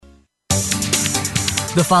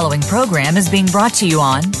The following program is being brought to you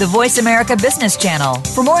on the Voice America Business Channel.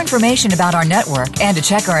 For more information about our network and to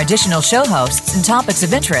check our additional show hosts and topics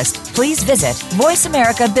of interest, please visit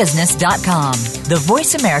voiceamericabusiness.com. The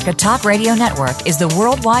Voice America Talk Radio Network is the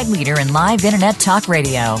worldwide leader in live Internet talk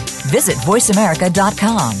radio. Visit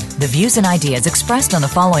voiceamerica.com. The views and ideas expressed on the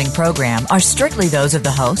following program are strictly those of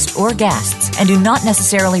the host or guests and do not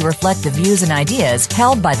necessarily reflect the views and ideas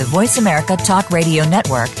held by the Voice America Talk Radio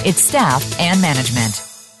Network, its staff, and management.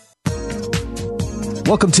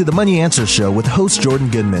 Welcome to the Money Answer Show with host Jordan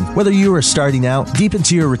Goodman. Whether you are starting out, deep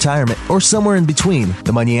into your retirement, or somewhere in between,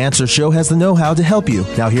 the Money Answer Show has the know-how to help you.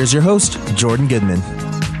 Now here's your host, Jordan Goodman.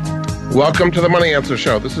 Welcome to the Money Answer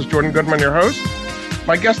Show. This is Jordan Goodman, your host.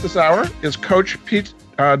 My guest this hour is Coach Pete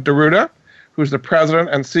D'Arruda, who's the president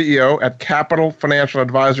and CEO at Capital Financial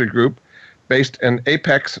Advisory Group, based in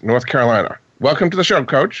Apex, North Carolina. Welcome to the show,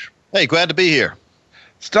 Coach. Hey, glad to be here.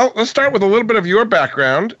 Let's start with a little bit of your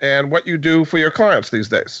background and what you do for your clients these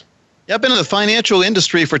days. Yeah, I've been in the financial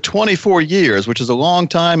industry for 24 years, which is a long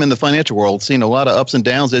time in the financial world, seen a lot of ups and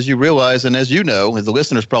downs, as you realize, and as you know, as the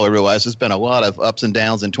listeners probably realize, there's been a lot of ups and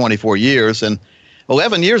downs in 24 years. And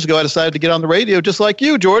 11 years ago, I decided to get on the radio just like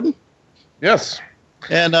you, Jordan. Yes.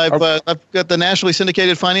 And I've got the nationally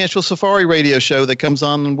syndicated Financial Safari radio show that comes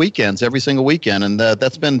on weekends, every single weekend. And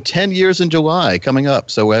that's been 10 years in July coming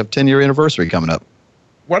up. So we have a 10-year anniversary coming up.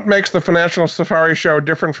 What makes the Financial Safari show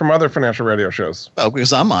different from other financial radio shows? Well,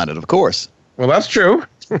 because I'm on it, of course. Well, that's true.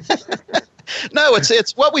 No,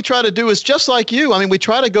 it's what we try to do is just like you. I mean, we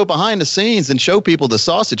try to go behind the scenes and show people the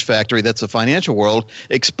sausage factory that's the financial world,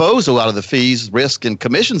 expose a lot of the fees, risk, and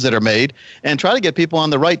commissions that are made, and try to get people on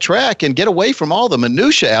the right track and get away from all the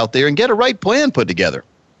minutia out there and get a right plan put together.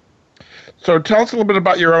 So tell us a little bit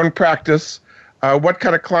about your own practice. What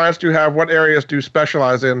kind of clients do you have? What areas do you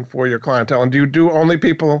specialize in for your clientele? And do you do only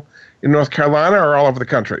people in North Carolina or all over the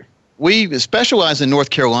country? We specialize in North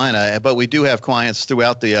Carolina, but we do have clients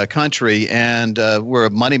throughout the country, and we're a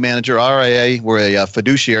money manager, RIA. We're a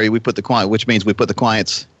fiduciary. We put the client, which means we put the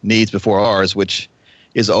client's needs before ours, which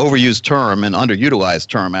is an overused term and underutilized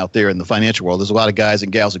term out there in the financial world. There's a lot of guys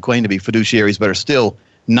and gals who claim to be fiduciaries, but are still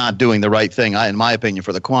not doing the right thing, in my opinion,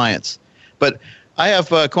 for the clients. But I have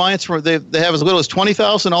clients where they have as little as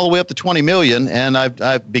 $20,000 all the way up to $20 million, and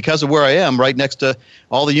I because of where I am, right next to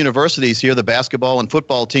all the universities here, the basketball and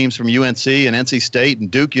football teams from UNC and NC State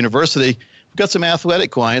and Duke University. We've got some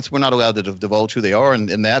athletic clients. We're not allowed to divulge who they are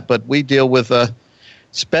in that, but we deal with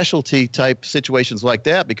specialty type situations like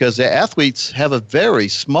that because the athletes have a very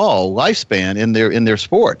small lifespan in their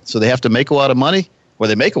sport, so they have to make a lot of money, or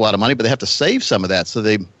they make a lot of money, but they have to save some of that, so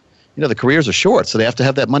they. The careers are short, so they have to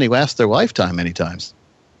have that money last their lifetime many times.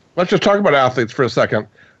 Let's just talk about athletes for a second.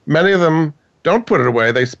 Many of them don't put it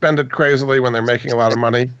away. They spend it crazily when they're making a lot of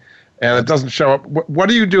money, and it doesn't show up. What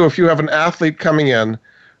do you do if you have an athlete coming in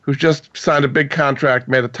who's just signed a big contract,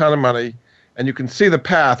 made a ton of money, and you can see the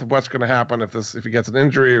path of what's going to happen if he gets an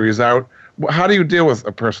injury or he's out? How do you deal with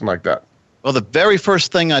a person like that? Well, the very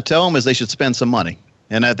first thing I tell them is they should spend some money.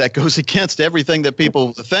 And that goes against everything that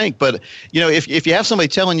people think. But, if you have somebody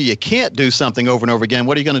telling you can't do something over and over again,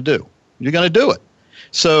 what are you going to do? You're going to do it.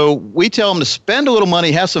 So we tell them to spend a little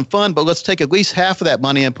money, have some fun, but let's take at least half of that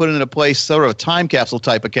money and put it in a place, sort of time capsule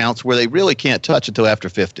type accounts where they really can't touch until after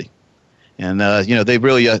 50. And, they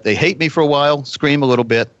really they hate me for a while, scream a little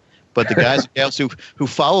bit. But the guys and gals who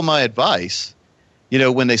follow my advice,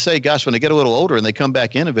 when they say, gosh, when they get a little older and they come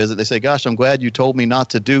back in and visit, they say, gosh, I'm glad you told me not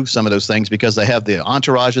to do some of those things because they have the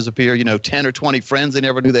entourages appear, 10 or 20 friends they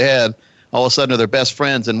never knew they had, all of a sudden are their best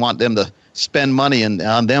friends and want them to spend money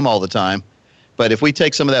on them all the time. But if we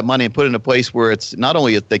take some of that money and put it in a place where it's not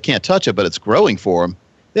only they can't touch it, but it's growing for them,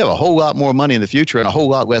 they have a whole lot more money in the future and a whole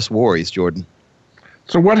lot less worries, Jordan.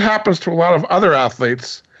 So what happens to a lot of other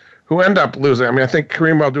athletes who end up losing? I mean, I think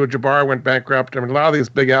Kareem Abdul-Jabbar went bankrupt. I mean, a lot of these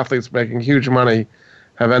big athletes making huge money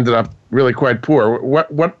have ended up really quite poor.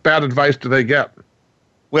 What bad advice do they get?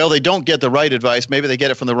 Well, they don't get the right advice. Maybe they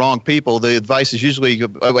get it from the wrong people. The advice is usually,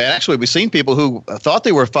 actually, we've seen people who thought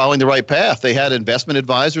they were following the right path. They had investment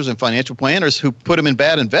advisors and financial planners who put them in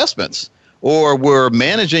bad investments or were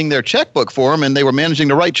managing their checkbook for them, and they were managing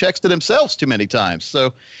to write checks to themselves too many times.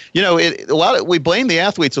 So, we blame the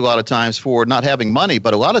athletes a lot of times for not having money,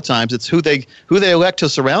 but a lot of times it's who they elect to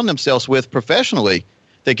surround themselves with professionally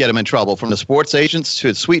that get them in trouble, from the sports agents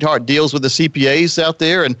to sweetheart deals with the CPAs out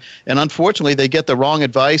there. And unfortunately, they get the wrong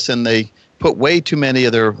advice and they put way too many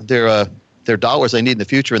of their dollars they need in the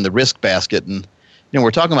future in the risk basket. And,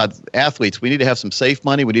 we're talking about athletes. We need to have some safe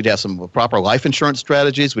money. We need to have some proper life insurance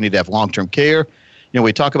strategies. We need to have long-term care.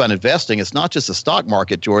 we talk about investing. It's not just the stock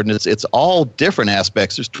market, Jordan. It's all different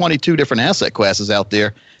aspects. There's 22 different asset classes out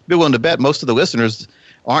there. Be willing to bet most of the listeners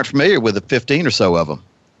aren't familiar with the 15 or so of them.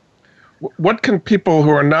 What can people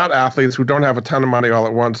who are not athletes, who don't have a ton of money all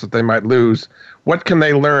at once that they might lose, what can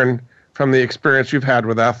they learn from the experience you've had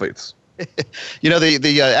with athletes?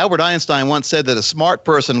 The Albert Einstein once said that a smart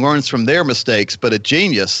person learns from their mistakes, but a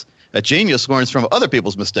genius learns from other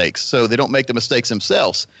people's mistakes, so they don't make the mistakes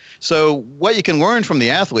themselves. So what you can learn from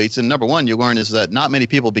the athletes, and number one you learn, is that not many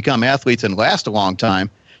people become athletes and last a long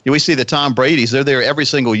time. We see the Tom Brady's, they're there every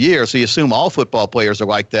single year, so you assume all football players are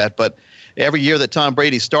like that, but every year that Tom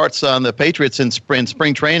Brady starts on the Patriots in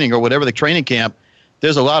spring training or whatever the training camp,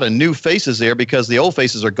 there's a lot of new faces there because the old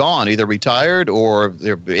faces are gone, either retired or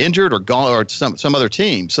they're injured or gone or some other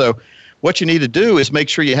team. So what you need to do is make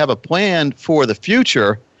sure you have a plan for the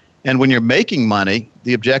future. And when you're making money,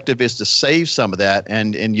 the objective is to save some of that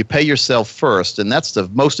and you pay yourself first. And that's the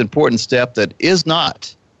most important step that is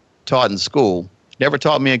not taught in school. Never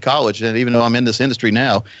taught me in college. And even though I'm in this industry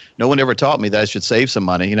now, no one ever taught me that I should save some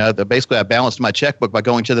money. Basically I balanced my checkbook by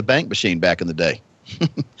going to the bank machine back in the day.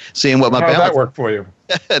 Seeing what my balance. How did that work for you?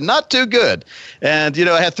 Not too good. And,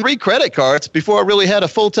 I had 3 credit cards before I really had a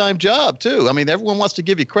full-time job, too. I mean, everyone wants to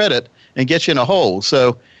give you credit and get you in a hole.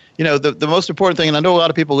 So, the most important thing, and I know a lot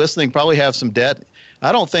of people listening probably have some debt.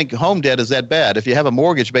 I don't think home debt is that bad. If you have a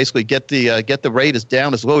mortgage, basically get the rate as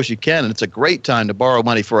down as low as you can. And it's a great time to borrow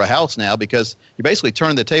money for a house now because you basically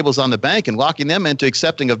turn the tables on the bank and locking them into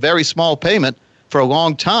accepting a very small payment for a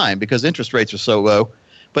long time because interest rates are so low.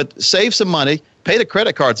 But save some money. Pay the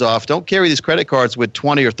credit cards off. Don't carry these credit cards with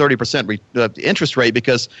 20 or 30% interest rate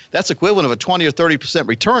because that's equivalent of a 20 or 30%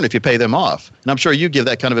 return if you pay them off. And I'm sure you give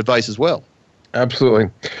that kind of advice as well. Absolutely.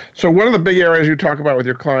 So one of the big areas you talk about with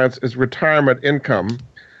your clients is retirement income.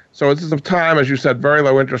 So this is a time, as you said, very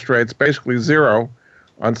low interest rates, basically zero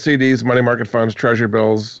on CDs, money market funds, treasury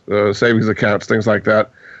bills, savings accounts, things like that.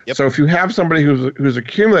 Yep. So if you have somebody who's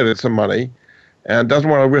accumulated some money and doesn't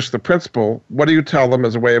want to risk the principal, what do you tell them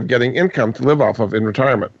as a way of getting income to live off of in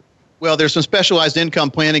retirement? Well, there's some specialized income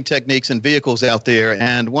planning techniques and vehicles out there,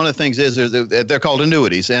 and one of the things is they're called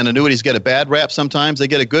annuities, and annuities get a bad rap sometimes. They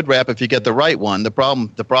get a good rap if you get the right one. The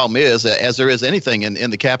problem is, as there is anything in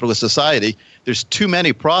the capitalist society, there's too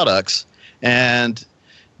many products, and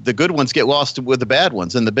the good ones get lost with the bad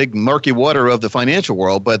ones in the big murky water of the financial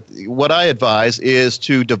world. But what I advise is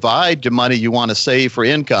to divide the money you want to save for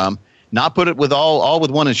income, not put it with all with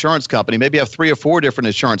one insurance company. Maybe have 3 or 4 different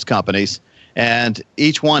insurance companies, and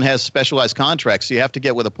each one has specialized contracts. So you have to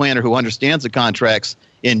get with a planner who understands the contracts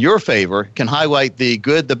in your favor, can highlight the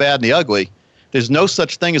good, the bad, and the ugly. There's no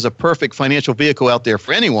such thing as a perfect financial vehicle out there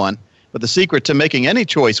for anyone, but the secret to making any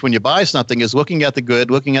choice when you buy something is looking at the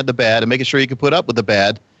good, looking at the bad, and making sure you can put up with the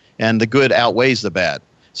bad, and the good outweighs the bad.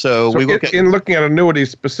 So we look in looking at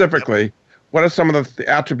annuities specifically, what are some of the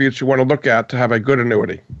attributes you want to look at to have a good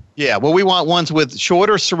annuity? Yeah, well, we want ones with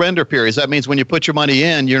shorter surrender periods. That means when you put your money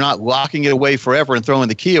in, you're not locking it away forever and throwing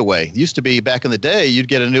the key away. It used to be back in the day, you'd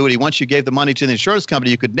get an annuity. Once you gave the money to the insurance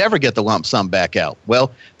company, you could never get the lump sum back out.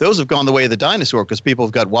 Well, those have gone the way of the dinosaur because people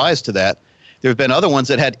have got wise to that. There have been other ones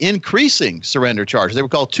that had increasing surrender charges. They were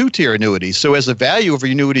called 2-tier annuities. So as the value of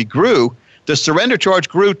your annuity grew, the surrender charge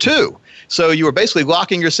grew too. So you were basically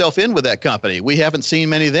locking yourself in with that company. We haven't seen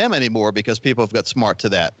many of them anymore because people have got smart to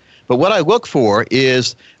that. But what I look for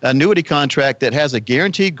is an annuity contract that has a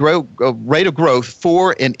guaranteed rate of growth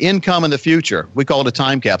for an income in the future. We call it a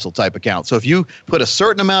time capsule type account. So if you put a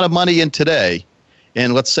certain amount of money in today,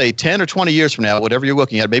 and let's say 10 or 20 years from now, whatever you're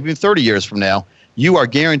looking at, maybe even 30 years from now, you are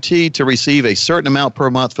guaranteed to receive a certain amount per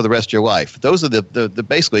month for the rest of your life. Those are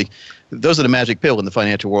those are the magic pill in the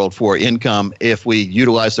financial world for income if we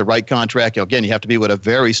utilize the right contract. Again, you have to be with a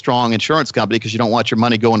very strong insurance company because you don't want your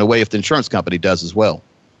money going away if the insurance company does as well.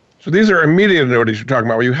 So these are immediate annuities you're talking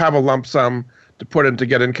about, where you have a lump sum to put in to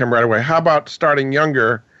get income right away. How about starting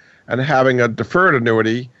younger and having a deferred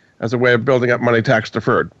annuity as a way of building up money tax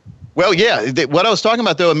deferred? Well, yeah. What I was talking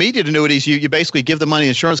about, though, immediate annuities, you basically give the money to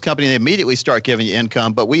the insurance company and they immediately start giving you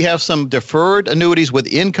income. But we have some deferred annuities with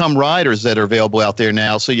income riders that are available out there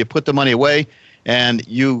now. So you put the money away and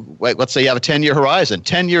let's say you have a 10-year horizon.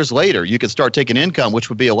 10 years later, you could start taking income, which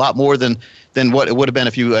would be a lot more than what it would have been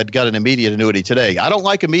if you had got an immediate annuity today. I don't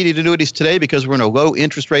like immediate annuities today because we're in a low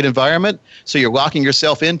interest rate environment. So you're locking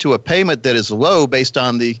yourself into a payment that is low based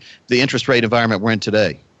on the interest rate environment we're in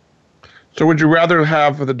today. So would you rather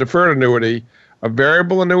have the deferred annuity a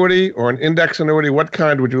variable annuity or an index annuity? What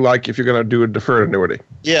kind would you like if you're going to do a deferred annuity?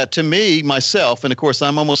 Yeah, to me, myself, and of course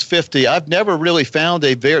I'm almost 50, I've never really found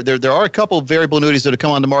there are a couple of variable annuities that have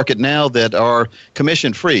come on the market now that are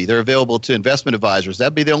commission-free. They're available to investment advisors.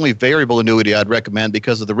 That'd be the only variable annuity I'd recommend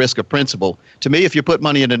because of the risk of principal. To me, if you put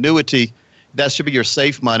money in an annuity, that should be your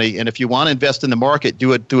safe money. And if you want to invest in the market,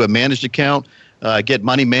 do it through a managed account, get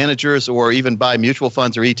money managers, or even buy mutual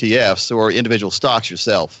funds or ETFs or individual stocks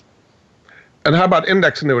yourself. And how about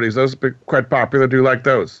index annuities? Those are quite popular. Do you like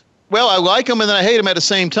those? Well, I like them and then I hate them at the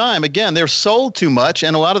same time. Again, they're sold too much,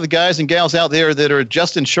 and a lot of the guys and gals out there that are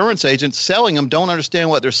just insurance agents selling them don't understand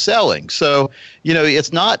what they're selling. So, you're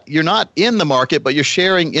not in the market, but you're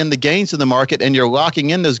sharing in the gains in the market, and you're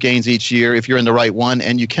locking in those gains each year if you're in the right one,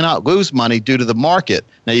 and you cannot lose money due to the market.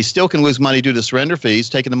 Now, you still can lose money due to surrender fees,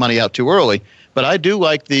 taking the money out too early, but I do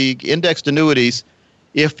like the indexed annuities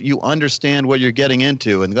if you understand what you're getting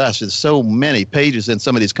into. And gosh, there's so many pages in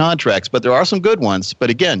some of these contracts, but there are some good ones. But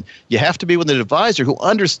again, you have to be with an advisor who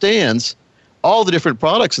understands all the different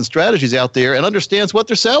products and strategies out there and understands what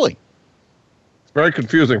they're selling. It's very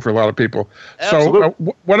confusing for a lot of people. Absolutely.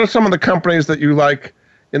 So what are some of the companies that you like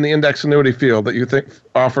in the index annuity field that you think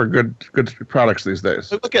offer good products these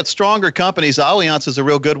days? Look at stronger companies. Allianz is a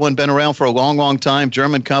real good one, been around for a long, long time.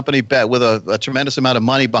 German company with a tremendous amount of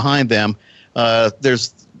money behind them.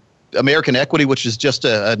 There's American Equity, which is just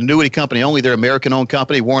an annuity company only. They're an American-owned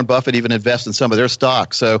company. Warren Buffett even invests in some of their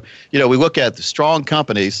stocks. So, we look at the strong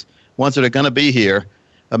companies, ones that are going to be here.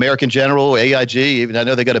 American General, AIG, even I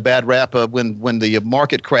know they got a bad rap when the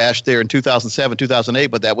market crashed there in 2007, 2008,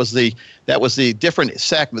 but that was the different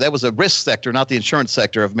sector. That was a risk sector, not the insurance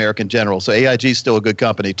sector of American General. So AIG is still a good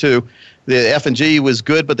company too. The F&G was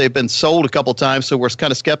good, but they've been sold a couple times, so we're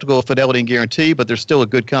kind of skeptical of Fidelity and Guarantee, but they're still a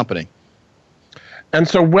good company. And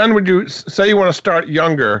so when would you say you want to start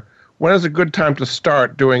younger? When is a good time to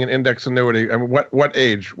start doing an index annuity? I mean, what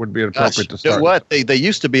age would be appropriate to start? You know what? They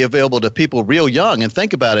used to be available to people real young. And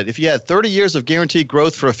think about it. If you had 30 years of guaranteed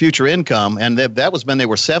growth for a future income, and that was when they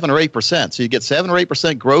were 7 or 8%. So you get 7 or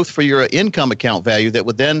 8% growth for your income account value that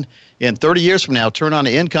would then, in 30 years from now, turn on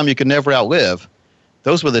an income you could never outlive.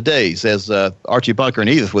 Those were the days, as Archie Bunker and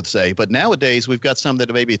Edith would say. But nowadays, we've got some that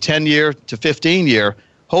are maybe a 10-year to 15-year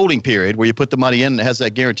holding period where you put the money in and it has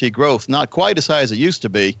that guaranteed growth. Not quite as high as it used to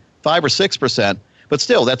be, 5 or 6%, but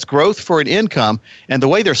still, that's growth for an income. And the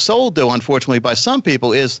way they're sold, though, unfortunately, by some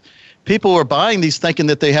people is people are buying these thinking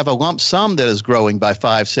that they have a lump sum that is growing by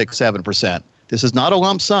 5, 6, 7%. This is not a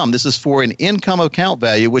lump sum. This is for an income account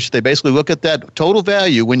value, which they basically look at that total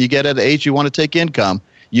value when you get at an age you want to take income,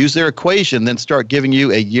 use their equation, then start giving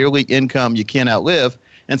you a yearly income you can't outlive.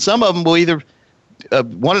 And some of them will either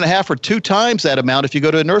 1.5 or 2 times that amount if you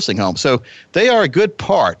go to a nursing home. So they are a good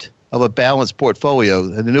part of a balanced portfolio.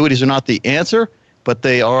 And annuities are not the answer, but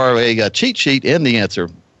they are a cheat sheet in the answer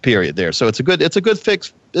period there. So it's a good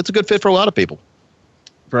fix. It's a good fit for a lot of people.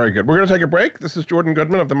 Very good. We're going to take a break. This is Jordan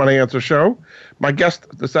Goodman of the Money Answer Show. My guest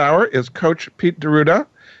this hour is Coach Pete D'Arruda.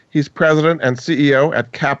 He's president and CEO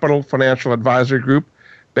at Capital Financial Advisory Group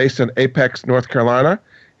based in Apex, North Carolina.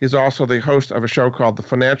 He's also the host of a show called the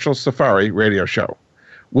Financial Safari Radio Show.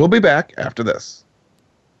 We'll be back after this.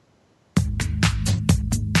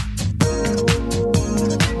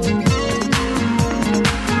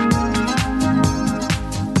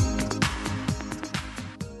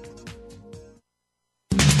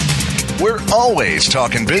 We're always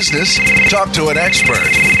talking business. Talk to an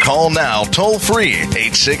expert. Call now toll free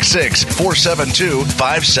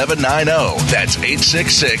 866-472-5790. That's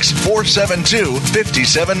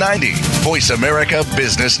 866-472-5790. Voice America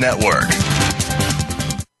Business Network.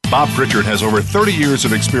 Bob Pritchard has over 30 years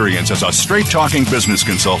of experience as a straight-talking business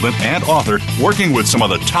consultant and author working with some of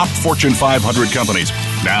the top Fortune 500 companies.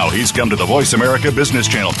 Now he's come to the Voice America Business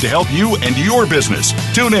Channel to help you and your business.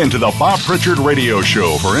 Tune in to the Bob Pritchard Radio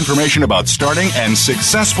Show for information about starting and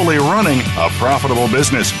successfully running a profitable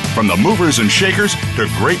business. From the movers and shakers to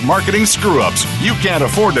great marketing screw-ups, you can't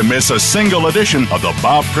afford to miss a single edition of the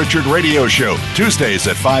Bob Pritchard Radio Show. Tuesdays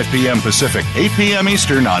at 5 p.m. Pacific, 8 p.m.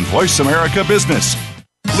 Eastern on Voice America Business.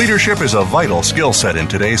 Leadership is a vital skill set in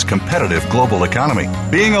today's competitive global economy.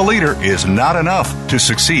 Being a leader is not enough. To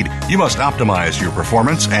succeed, you must optimize your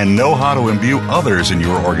performance and know how to imbue others in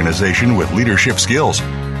your organization with leadership skills.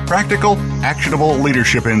 Practical, actionable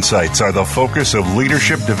leadership insights are the focus of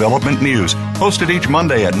Leadership Development News, hosted each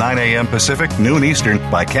Monday at 9 a.m. Pacific, noon Eastern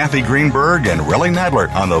by Kathy Greenberg and Relly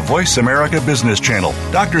Nadler on the Voice America Business Channel.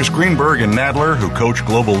 Doctors Greenberg and Nadler, who coach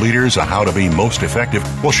global leaders on how to be most effective,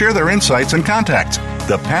 will share their insights and contacts.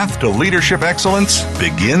 The path to leadership excellence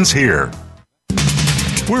begins here.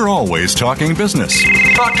 We're always talking business.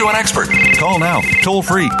 Talk to an expert. Call now, toll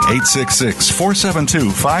free,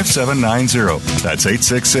 866-472-5790. That's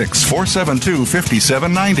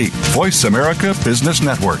 866-472-5790. Voice America Business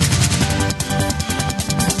Network.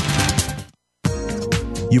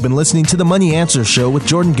 You've been listening to the Money Answer Show with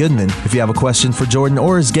Jordan Goodman. If you have a question for Jordan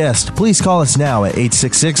or his guest, please call us now at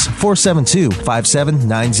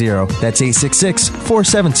 866-472-5790. That's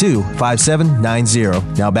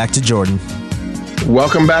 866-472-5790. Now back to Jordan.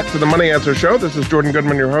 Welcome back to the Money Answer Show. This is Jordan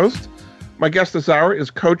Goodman, your host. My guest this hour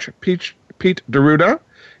is Coach Pete D'Arruda.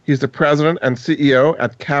 He's the president and CEO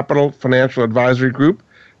at Capital Financial Advisory Group,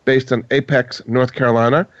 based in Apex, North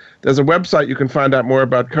Carolina. There's a website you can find out more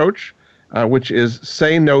about Coach, which is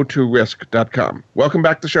saynotorisk.com. Welcome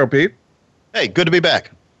back to the show, Pete. Hey, good to be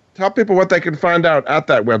back. Tell people what they can find out at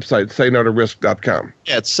that website, saynotorisk.com.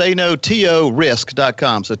 Yeah, it's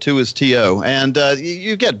saynotorisk.com. So 2 is T-O. And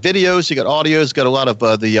you get videos, you got audios, you got a lot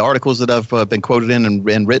of the articles that I've been quoted in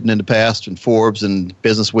and written in the past, and Forbes and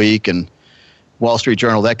Business Week and Wall Street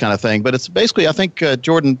Journal, that kind of thing. But it's basically, I think,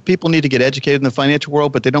 Jordan, people need to get educated in the financial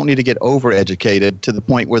world, but they don't need to get overeducated to the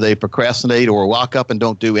point where they procrastinate or lock up and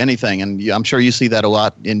don't do anything. And I'm sure you see that a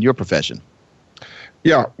lot in your profession.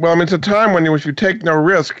 Yeah, well, I mean, it's a time when if you take no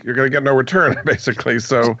risk, you're going to get no return, basically.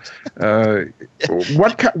 So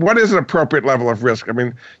what is an appropriate level of risk? I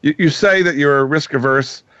mean, you say that you're risk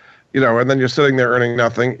averse, and then you're sitting there earning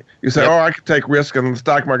nothing. You say, I could take risk, and the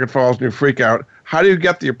stock market falls and you freak out. How do you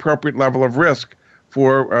get the appropriate level of risk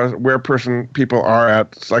for where people are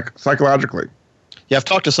at psychologically? Yeah, I've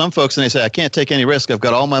talked to some folks and they say, I can't take any risk. I've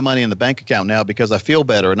got all my money in the bank account now because I feel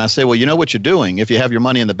better. And I say, well, you know what you're doing. If you have your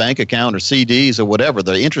money in the bank account or CDs or whatever,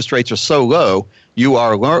 the interest rates are so low, you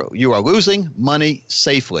are losing money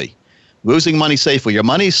safely. Losing money safely. Your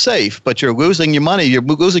money's safe, but you're losing your money. You're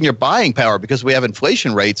losing your buying power because we have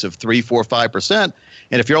inflation rates of 3%, 4%, 5%.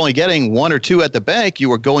 And if you're only getting 1 or 2 at the bank,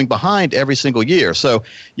 you are going behind every single year. So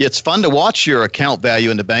it's fun to watch your account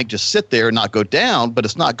value in the bank just sit there and not go down, but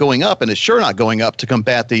it's not going up, and it's sure not going up to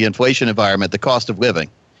combat the inflation environment, the cost of living.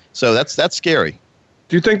 So that's scary.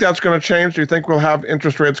 Do you think that's going to change? Do you think we'll have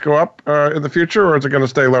interest rates go up in the future, or is it going to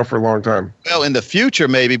stay low for a long time? Well, in the future,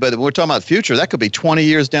 maybe, but when we're talking about the future, that could be 20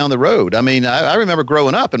 years down the road. I mean, I remember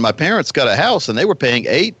growing up, and my parents got a house, and they were paying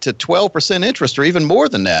 8 to 12% interest, or even more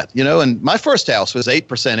than that. And my first house was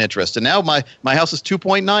 8% interest, and now my house is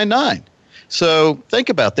 2.99. So think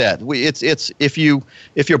about that. It's if you're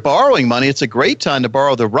borrowing money, it's a great time to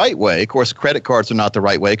borrow the right way. Of course, credit cards are not the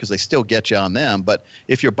right way because they still get you on them. But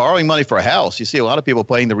if you're borrowing money for a house, you see a lot of people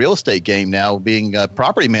playing the real estate game now, being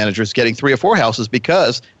property managers, getting 3 or 4 houses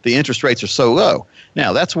because the interest rates are so low.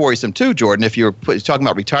 Now, that's worrisome too, Jordan. If you're talking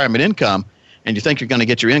about retirement income and you think you're going to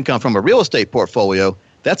get your income from a real estate portfolio,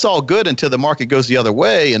 that's all good until the market goes the other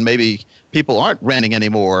way and maybe people aren't renting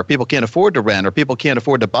anymore, or people can't afford to rent, or people can't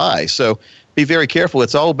afford to buy. So be very careful.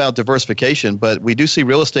 It's all about diversification, but we do see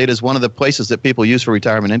real estate as one of the places that people use for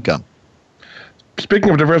retirement income.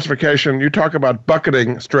 Speaking of diversification, you talk about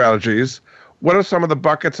bucketing strategies. What are some of the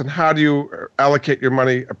buckets, and how do you allocate your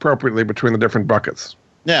money appropriately between the different buckets?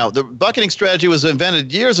 Now, the bucketing strategy was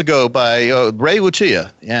invented years ago by Ray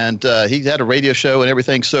Lucia, and he had a radio show and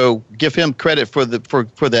everything. So give him credit for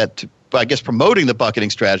that. I guess promoting the bucketing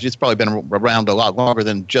strategy. It's probably been around a lot longer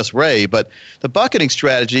than just Ray. But the bucketing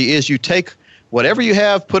strategy is you take whatever you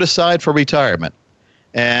have put aside for retirement,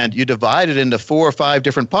 and you divide it into 4 or 5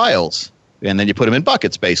 different piles, and then you put them in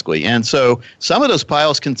buckets, basically. And so some of those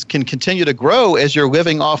piles can continue to grow as you're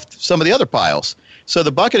living off some of the other piles. So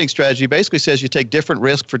the bucketing strategy basically says you take different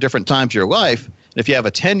risk for different times of your life. And if you have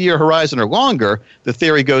a 10-year horizon or longer, the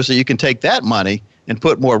theory goes that you can take that money and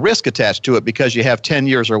put more risk attached to it because you have 10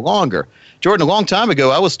 years or longer. Jordan, a long time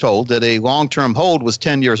ago, I was told that a long-term hold was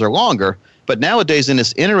 10 years or longer. But nowadays, in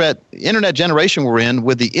this internet generation we're in,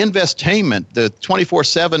 with the investainment, the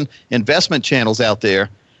 24/7 investment channels out there,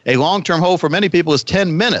 a long-term hold for many people is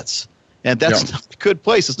 10 minutes. And that's not a good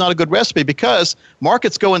place. It's not a good recipe because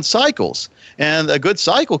markets go in cycles. And a good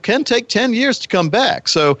cycle can take 10 years to come back.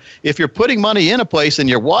 So if you're putting money in a place and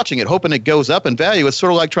you're watching it, hoping it goes up in value, it's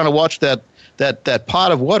sort of like trying to watch that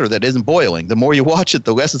pot of water that isn't boiling. The more you watch it,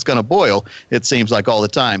 the less it's going to boil, it seems like all the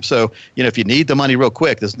time. So, if you need the money real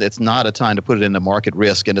quick, it's not a time to put it in the market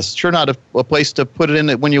risk. And it's sure not a place to put it in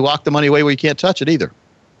when you lock the money away where you can't touch it either.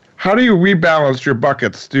 How do you rebalance your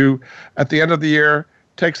buckets? At the end of the year,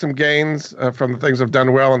 take some gains from the things that have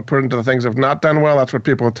done well and put into the things that have not done well? That's what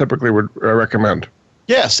people typically would recommend.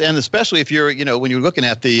 Yes, and especially if you're, when you're looking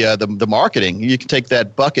at the marketing, you can take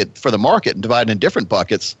that bucket for the market and divide it in different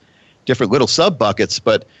buckets, different little sub-buckets.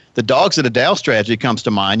 But the dogs of the Dow strategy comes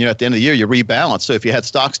to mind. At the end of the year, you rebalance. So if you had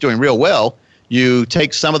stocks doing real well, You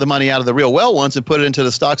take some of the money out of the real well ones and put it into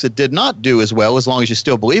the stocks that did not do as well, as long as you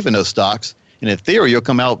still believe in those stocks. And in theory, you'll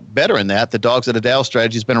come out better in that. The dogs of the Dow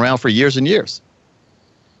strategy has been around for years and years.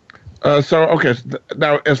 Now,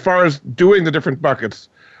 as far as doing the different buckets,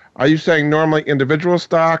 are you saying normally individual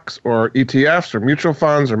stocks or ETFs or mutual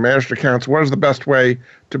funds or managed accounts? What is the best way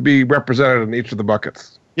to be represented in each of the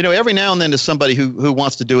buckets? Every now and then there's somebody who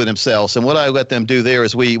wants to do it themselves. And what I let them do there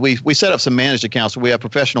is we set up some managed accounts where we have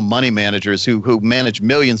professional money managers who manage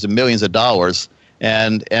millions and millions of dollars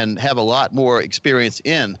and have a lot more experience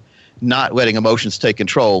in not letting emotions take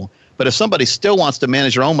control. But if somebody still wants to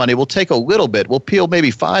manage their own money, we'll take a little bit. We'll peel maybe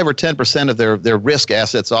 5 or 10% of their risk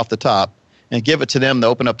assets off the top and give it to them to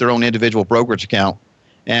open up their own individual brokerage account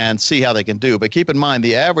and see how they can do. But keep in mind,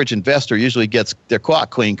 the average investor usually gets their clock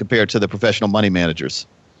clean compared to the professional money managers.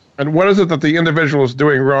 And what is it that the individual is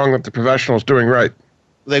doing wrong that the professional is doing right?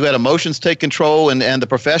 They let emotions take control, and the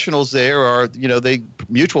professionals there are, they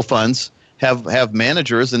mutual funds have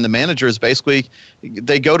managers, and the managers basically,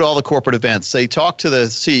 they go to all the corporate events. They talk to the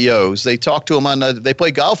CEOs. They talk to them they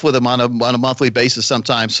play golf with them on a monthly basis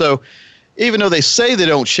sometimes. So even though they say they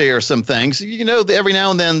don't share some things, every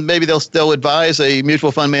now and then maybe they'll advise a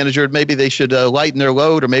mutual fund manager maybe they should lighten their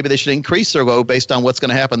load, or maybe they should increase their load based on what's going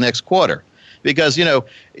to happen next quarter. Because,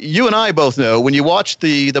 you and I both know when you watch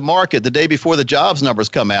the market the day before the jobs numbers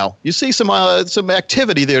come out, you see some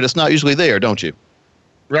activity there that's not usually there, don't you?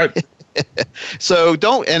 Right. So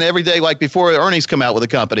and every day like before earnings come out with a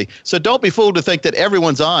company. So don't be fooled to think that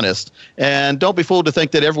everyone's honest, and don't be fooled to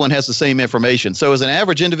think that everyone has the same information. So as an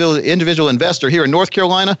average individual investor here in North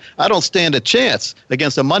Carolina, I don't stand a chance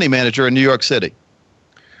against a money manager in New York City.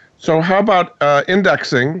 So how about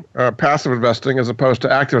indexing, passive investing, as opposed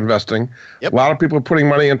to active investing? Yep. A lot of people are putting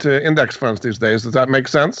money into index funds these days. Does that make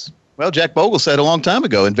sense? Well, Jack Bogle said a long time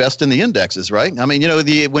ago, invest in the indexes, right? I mean,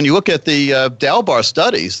 when you look at the Dalbar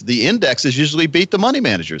studies, the indexes usually beat the money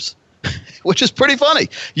managers, which is pretty funny.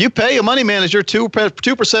 You pay a money manager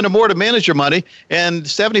 2% or more to manage your money, and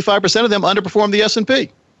 75% of them underperform the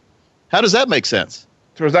S&P. How does that make sense?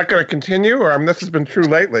 So is that going to continue? Or this has been true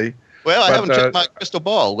lately. Well, I haven't checked my crystal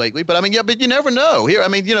ball lately, but but you never know. Here,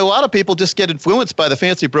 a lot of people just get influenced by the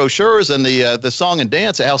fancy brochures and the song and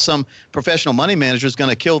dance of how some professional money manager is going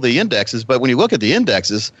to kill the indexes. But when you look at the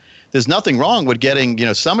indexes, there's nothing wrong with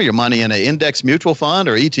getting some of your money in an index mutual fund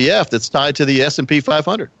or ETF that's tied to the S&P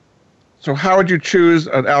 500. So how would you choose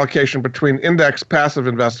an allocation between index passive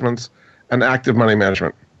investments and active money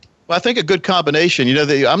management? Well, I think a good combination.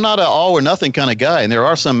 I'm not an all or nothing kind of guy, and there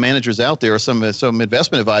are some managers out there, some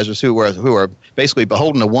investment advisors who are basically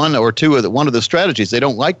beholden to one or two of one of the strategies. They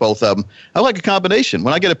don't like both of them. I like a combination.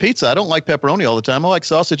 When I get a pizza, I don't like pepperoni all the time. I like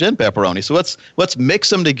sausage and pepperoni. So let's mix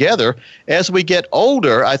them together. As we get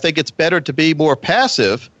older, I think it's better to be more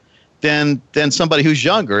passive than somebody who's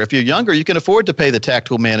younger. If you're younger, you can afford to pay the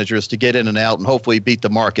tactical managers to get in and out and hopefully beat the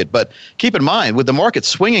market. But keep in mind, with the market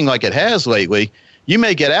swinging like it has lately, you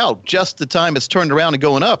may get out just the time it's turned around and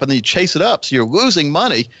going up, and then you chase it up. So you're losing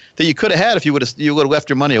money that you could have had if you would have left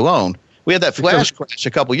your money alone. We had that flash crash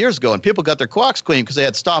a couple years ago, and people got their clocks clean because they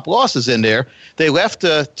had stop losses in there. They left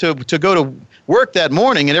to go to work that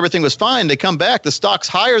morning, and everything was fine. They come back, the stock's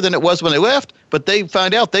higher than it was when they left, but they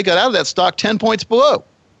find out they got out of that stock 10 points below.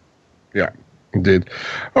 Yeah, indeed.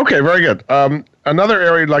 Okay, very good. Another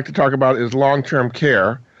area I'd like to talk about is long-term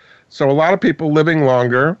care. So a lot of people living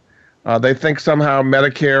longer, they think somehow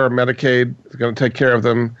Medicare or Medicaid is going to take care of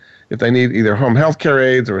them if they need either home health care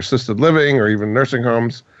aides or assisted living or even nursing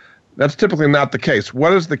homes. That's typically not the case.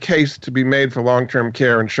 What is the case to be made for long-term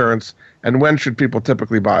care insurance, and when should people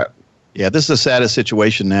typically buy it? Yeah, this is the saddest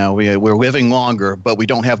situation now. We're living longer, but we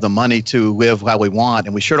don't have the money to live how we want,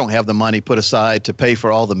 and we sure don't have the money put aside to pay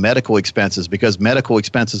for all the medical expenses, because medical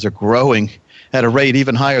expenses are growing at a rate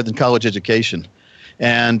even higher than college education.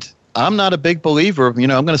 And I'm not a big believer, I'm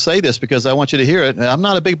going to say this because I want you to hear it. I'm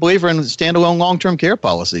not a big believer in standalone long-term care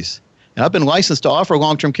policies. And I've been licensed to offer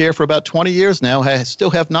long-term care for about 20 years now. I still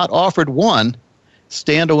have not offered one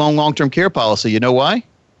standalone long-term care policy. You know why?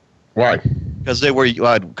 Why?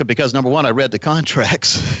 Because number one, I read the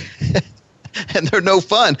contracts. And they're no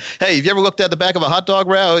fun. Hey, have you ever looked at the back of a hot dog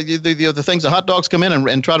route? The things that hot dogs come in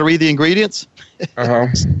and try to read the ingredients? Uh-huh.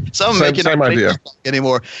 Some make it same idea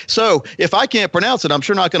anymore. So if I can't pronounce it, I'm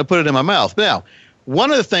sure not going to put it in my mouth. Now,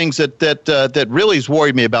 one of the things that really has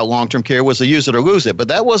worried me about long-term care was the use it or lose it. But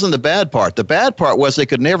that wasn't the bad part. The bad part was they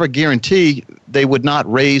could never guarantee they would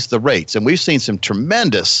not raise the rates. And we've seen some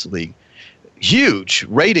tremendously huge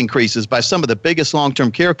rate increases by some of the biggest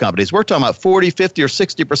long-term care companies. We're talking about 40, 50, or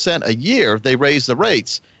 60% a year they raise the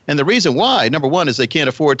rates. And the reason why, number one, is they can't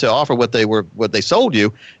afford to offer what they sold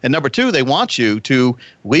you. And number two, they want you to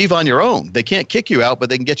leave on your own. They can't kick you out, but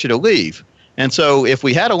they can get you to leave. And so if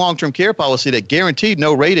we had a long-term care policy that guaranteed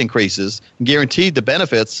no rate increases, guaranteed the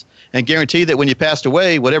benefits, and guaranteed that when you passed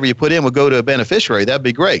away, whatever you put in would go to a beneficiary, that'd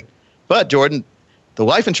be great. But, Jordan, the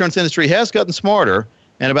life insurance industry has gotten smarter.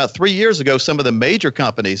 And about 3 years ago, some of the major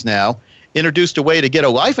companies now introduced a way to get a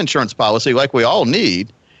life insurance policy like we all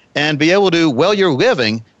need and be able to, while you're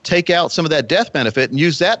living, take out some of that death benefit and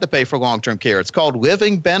use that to pay for long-term care. It's called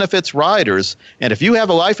Living Benefits Riders. And if you have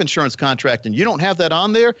a life insurance contract and you don't have that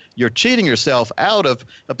on there, you're cheating yourself out of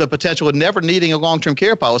the potential of never needing a long-term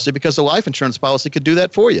care policy because the life insurance policy could do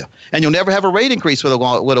that for you. And you'll never have a rate increase with a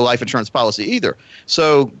life insurance policy either.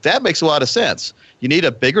 So that makes a lot of sense. You need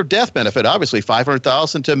a bigger death benefit, obviously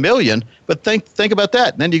 $500,000 to $1 million, but think about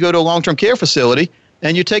that. And then you go to a long-term care facility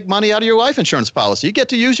and you take money out of your life insurance policy. You get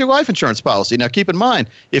to use your life insurance policy. Now, keep in mind,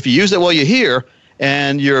 if you use it while you're here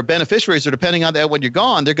and your beneficiaries are depending on that when you're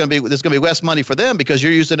gone, there's going to be less money for them because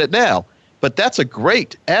you're using it now. But that's a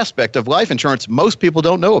great aspect of life insurance most people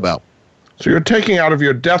don't know about. So you're taking out of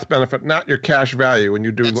your death benefit, not your cash value, when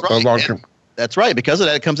you do long-term. That's right. Because of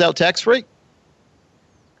that, it comes out tax-free.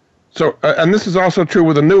 So, and this is also true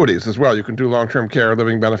with annuities as well. You can do long-term care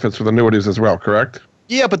living benefits with annuities as well, correct?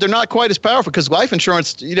 Yeah, but they're not quite as powerful because life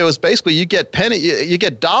insurance, is basically you get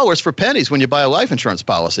dollars for pennies when you buy a life insurance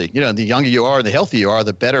policy. The younger you are, the healthier you are,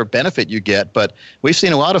 the better benefit you get. But we've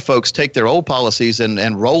seen a lot of folks take their old policies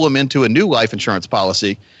and roll them into a new life insurance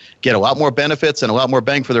policy, get a lot more benefits and a lot more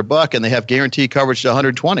bang for their buck, and they have guaranteed coverage to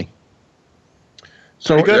 120.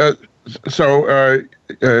 So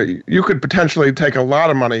you could potentially take a lot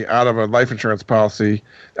of money out of a life insurance policy.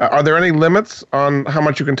 Are there any limits on how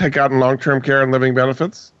much you can take out in long-term care and living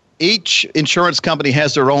benefits? Each insurance company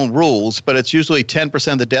has their own rules, but it's usually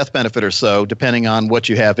 10% of the death benefit or so, depending on what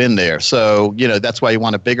you have in there. So, that's why you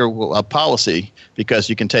want a bigger policy, because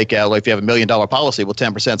you can take out, if you have $1 million policy,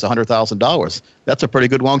 10% is $100,000. That's a pretty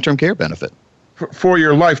good long-term care benefit. For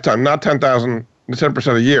your lifetime, not 10%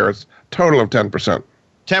 a year. It's total of 10%.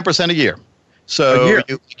 10% a year. So,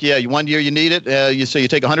 one year you need it. You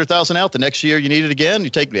take 100,000 out. The next year you need it again. You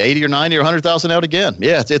take 80 or 90 or 100,000 out again.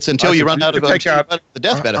 Yeah, it's until you run out of the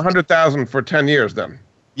death benefit. 100,000 for 10 years then.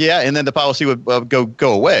 Yeah, and then the policy would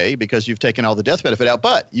go away because you've taken all the death benefit out.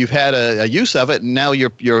 But you've had a use of it, and now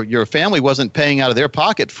your family wasn't paying out of their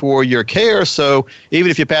pocket for your care. So even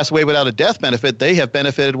if you pass away without a death benefit, they have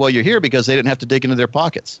benefited while you're here because they didn't have to dig into their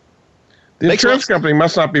pockets. The insurance company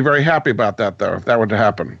must not be very happy about that, though, if that were to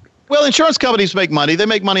happen. Well, insurance companies make money. They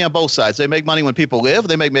make money on both sides. They make money when people live.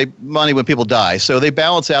 They make money when people die. So they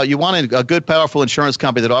balance out. You want a good, powerful insurance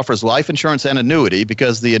company that offers life insurance and annuity,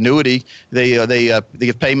 because the annuity, they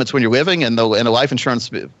give payments when you're living, and the life insurance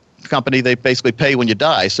company, they basically pay when you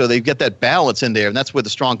die. So they get that balance in there, and that's where the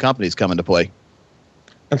strong companies come into play.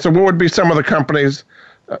 And so what would be some of the companies?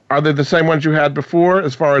 Are they the same ones you had before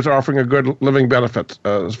as far as offering a good living benefit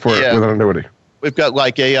with an annuity? We've got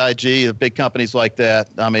like AIG, the big companies like that.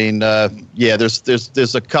 I mean,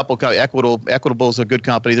 there's a couple. Equitable is a good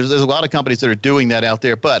company. There's a lot of companies that are doing that out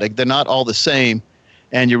there, but they're not all the same.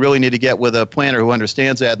 And you really need to get with a planner who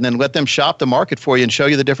understands that, and then let them shop the market for you and show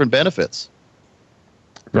you the different benefits.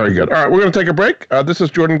 Very good. All right, we're going to take a break. This is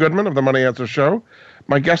Jordan Goodman of the Money Answer Show.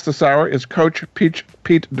 My guest this hour is Coach Pete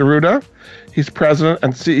D'Arruda. He's president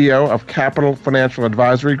and CEO of Capital Financial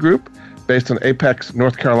Advisory Group, based in Apex,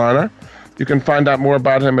 North Carolina. You can find out more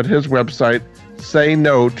about him at his website,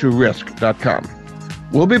 saynotorisk.com.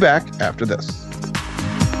 We'll be back after this.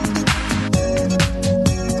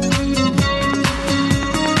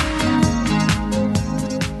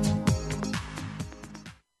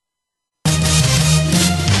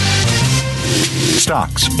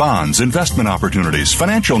 Stocks, bonds, investment opportunities,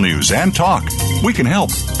 financial news, and talk. We can help.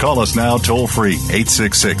 Call us now toll free,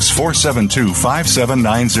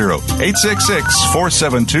 866-472-5790.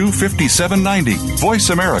 866-472-5790. Voice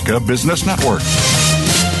America Business Network.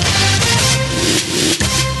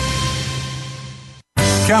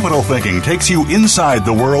 Capital Thinking takes you inside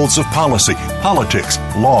the worlds of policy, politics,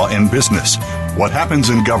 law, and business. What happens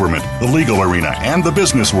in government, the legal arena, and the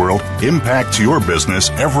business world impacts your business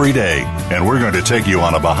every day. And we're going to take you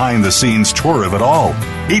on a behind-the-scenes tour of it all.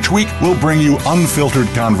 Each week, we'll bring you unfiltered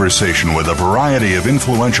conversation with a variety of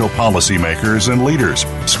influential policymakers and leaders.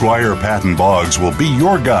 Squire Patton Boggs will be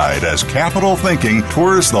your guide as Capital Thinking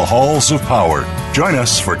tours the halls of power. Join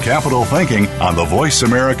us for Capital Thinking on the Voice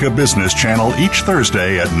America Business Channel each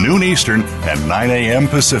Thursday at noon Eastern and 9 a.m.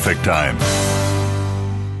 Pacific Time.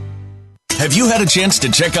 Have you had a chance to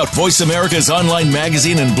check out Voice America's online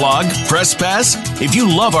magazine and blog, Press Pass? If you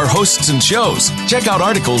love our hosts and shows, check out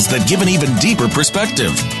articles that give an even deeper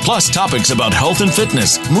perspective. Plus topics about health and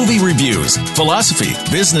fitness, movie reviews, philosophy,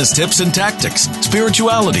 business tips and tactics,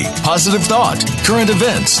 spirituality, positive thought, current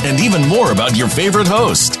events, and even more about your favorite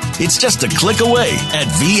host. It's just a click away at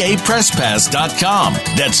vapresspass.com.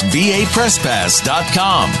 That's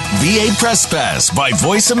vapresspass.com. VA Press Pass by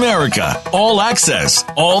Voice America. All access,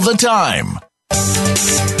 all the time.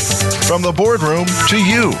 From the boardroom to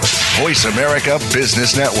you, Voice America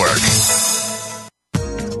Business Network.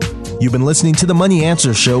 You've been listening to the Money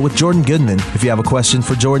Answer Show with Jordan Goodman. If you have a question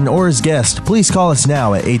for Jordan or his guest, please call us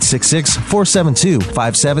now at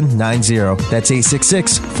 866-472-5790. That's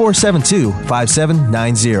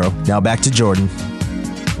 866-472-5790. Now back to Jordan.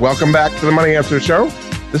 Welcome back to the Money Answer Show.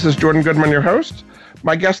 This is Jordan Goodman, your host.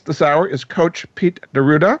 My guest this hour is Coach Pete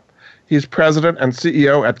D'Arruda. He's president and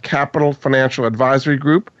CEO at Capital Financial Advisory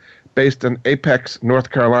Group, based in Apex,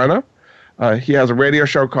 North Carolina. He has a radio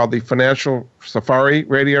show called the Financial Safari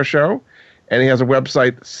Radio Show, and he has a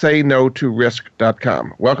website,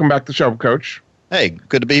 saynotorisk.com. Welcome back to the show, Coach. Hey,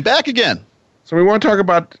 good to be back again. So we want to talk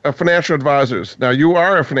about financial advisors. Now, you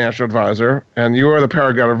are a financial advisor, and you are the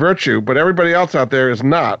paragon of virtue, but everybody else out there is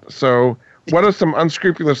not. So what are some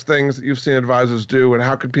unscrupulous things that you've seen advisors do, and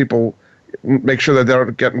how can people make sure that they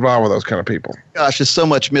don't get involved with those kind of people? Gosh, there's so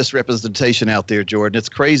much misrepresentation out there, Jordan. It's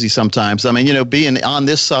crazy sometimes. I mean, being on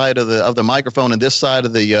this side of the microphone and this side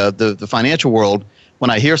of the financial world, when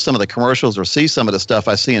I hear some of the commercials or see some of the stuff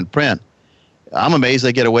I see in print, I'm amazed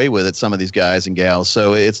they get away with it, some of these guys and gals.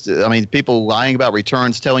 So people lying about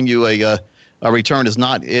returns, telling you a return is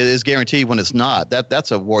guaranteed when it's not.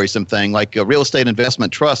 That's a worrisome thing. Like real estate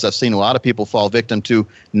investment trusts, I've seen a lot of people fall victim to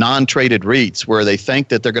non-traded REITs where they think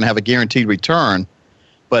that they're going to have a guaranteed return,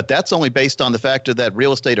 but that's only based on the factor that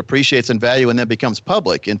real estate appreciates in value and then becomes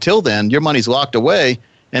public. Until then, your money's locked away,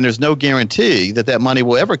 and there's no guarantee that money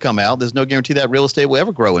will ever come out. There's no guarantee that real estate will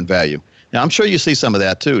ever grow in value. Now, I'm sure you see some of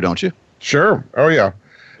that too, don't you? Sure. Oh, yeah.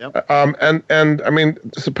 Yep. And I mean,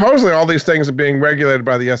 supposedly all these things are being regulated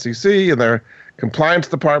by the SEC and their compliance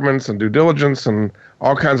departments and due diligence and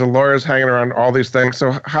all kinds of lawyers hanging around all these things.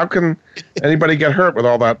 So how can anybody get hurt with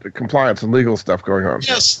all that compliance and legal stuff going on?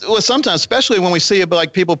 Yes. Well, sometimes, especially when we see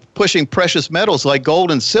like people pushing precious metals like gold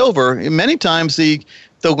and silver, many times the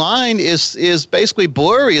line is basically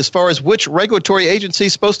blurry as far as which regulatory agency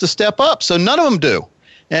is supposed to step up. So none of them do.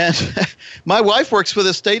 And my wife works for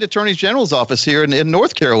the state attorney general's office here in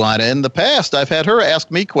North Carolina. In the past, I've had her ask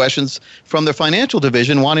me questions from their financial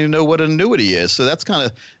division wanting to know what an annuity is. So that's kind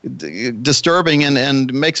of disturbing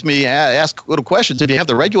and makes me ask little questions. If you have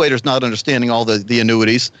the regulators not understanding all the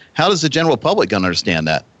annuities, how does the general public going to understand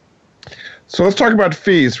that? So let's talk about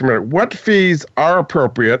fees for a minute. What fees are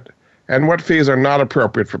appropriate and what fees are not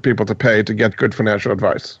appropriate for people to pay to get good financial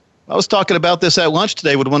advice? I was talking about this at lunch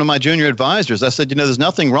today with one of my junior advisors. I said, there's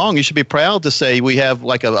nothing wrong. You should be proud to say we have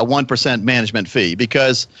like a 1% management fee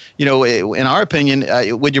because, in our opinion,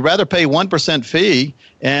 would you rather pay 1% fee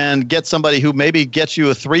and get somebody who maybe gets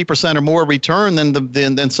you a 3% or more return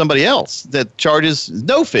than somebody else that charges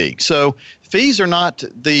no fee? So fees are not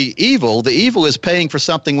the evil. The evil is paying for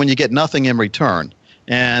something when you get nothing in return.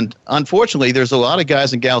 And unfortunately, there's a lot of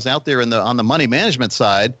guys and gals out there on the money management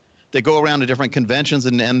side. They go around to different conventions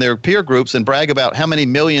and their peer groups and brag about how many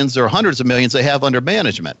millions or hundreds of millions they have under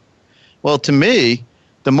management. Well, to me,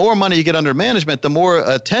 the more money you get under management, the more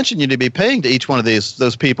attention you need to be paying to each one of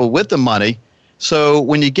those people with the money. So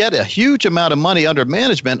when you get a huge amount of money under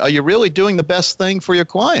management, are you really doing the best thing for your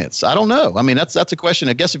clients? I don't know. I mean, that's a question.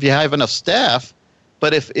 I guess if you have enough staff,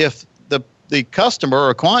 but if the customer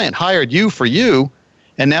or client hired you for you,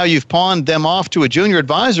 and now you've pawned them off to a junior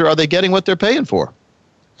advisor, are they getting what they're paying for?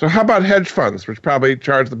 So how about hedge funds, which probably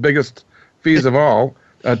charge the biggest fees of all,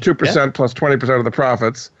 2% plus 20% of the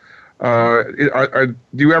profits? Do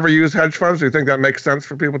you ever use hedge funds? Do you think that makes sense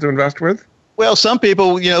for people to invest with? Well, some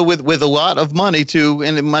people, with a lot of money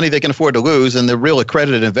and money they can afford to lose, and they're real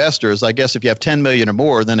accredited investors. I guess if you have $10 million or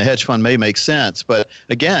more, then a hedge fund may make sense. But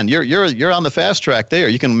again, you're on the fast track there.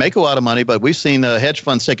 You can make a lot of money, but we've seen hedge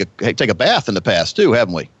funds take a bath in the past too,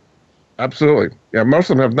 haven't we? Absolutely. Yeah, most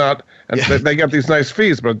of them have not, and they get these nice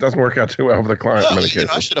fees, but it doesn't work out too well for the client in many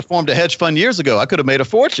cases. I should have formed a hedge fund years ago. I could have made a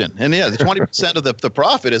fortune. And the 20% of the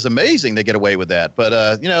profit is amazing to get away with that. But,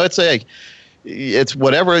 it's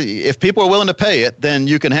whatever. If people are willing to pay it, then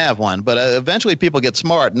you can have one. But eventually people get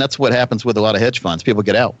smart, and that's what happens with a lot of hedge funds. People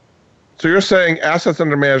get out. So you're saying assets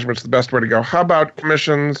under management is the best way to go. How about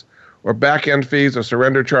commissions or back-end fees or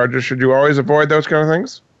surrender charges? Should you always avoid those kind of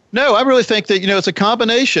things? No, I really think that, it's a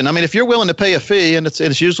combination. I mean, if you're willing to pay a fee, and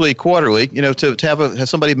it's usually quarterly, to have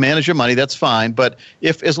somebody manage your money, that's fine. But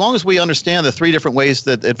as long as we understand the three different ways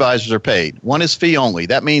that advisors are paid. One is fee only.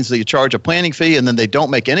 That means that you charge a planning fee, and then they don't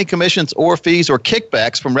make any commissions or fees or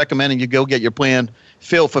kickbacks from recommending you go get your plan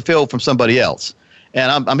fulfilled from somebody else.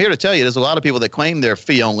 And I'm here to tell you, there's a lot of people that claim they're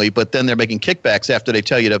fee only, but then they're making kickbacks after they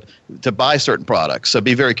tell you to buy certain products. So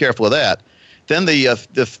be very careful of that. Then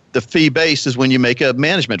the fee base is when you make a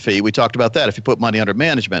management fee. We talked about that if you put money under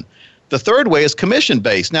management. The third way is commission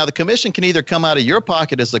based. Now, the commission can either come out of your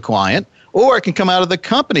pocket as the client, or it can come out of the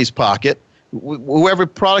company's pocket, whoever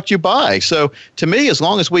product you buy. So to me, as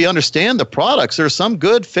long as we understand the products, there's some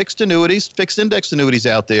good fixed index annuities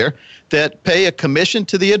out there that pay a commission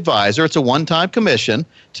to the advisor. It's a one-time commission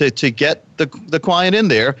to get the client in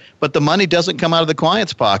there, but the money doesn't come out of the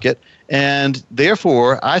client's pocket. And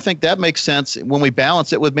therefore, I think that makes sense when we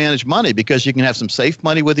balance it with managed money, because you can have some safe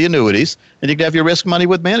money with the annuities and you can have your risk money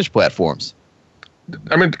with managed platforms.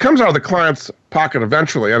 I mean, it comes out of the client's pocket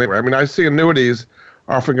eventually anyway. I mean, I see annuities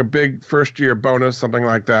offering a big first-year bonus, something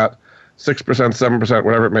like that, 6%, 7%,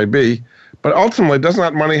 whatever it may be. But ultimately, doesn't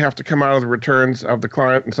that money have to come out of the returns of the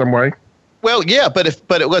client in some way? Well, yeah, but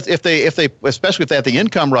if they especially if they have the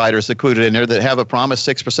income riders included in there that have a promised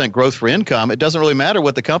 6% growth for income, it doesn't really matter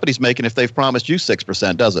what the company's making if they've promised you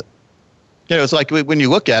 6%, does it? It's like when you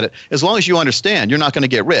look at it, as long as you understand, you're not going to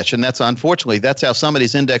get rich, and that's how some of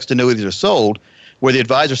these indexed annuities are sold, where the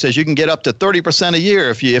advisor says you can get up to 30% a year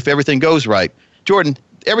if everything goes right. Jordan,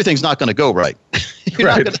 everything's not going to go right. You're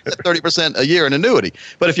not going to get 30% a year in annuity.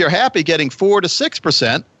 But if you're happy getting 4 to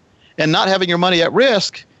 6% and not having your money at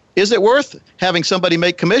risk, is it worth having somebody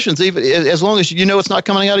make commissions, even as long as you know it's not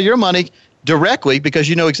coming out of your money directly, because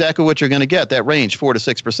you know exactly what you're going to get, that range, 4 to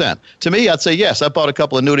 6%? To me, I'd say yes. I bought a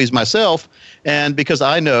couple of annuities myself, and because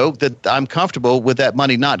I know that I'm comfortable with that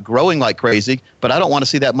money not growing like crazy, but I don't want to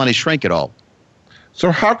see that money shrink at all.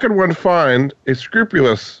 So how can one find a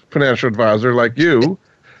scrupulous financial advisor like you,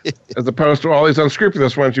 as opposed to all these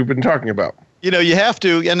unscrupulous ones you've been talking about? You have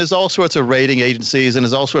to, and there's all sorts of rating agencies, and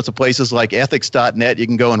there's all sorts of places like ethics.net. You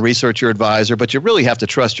can go and research your advisor, but you really have to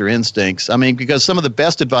trust your instincts. I mean, because some of the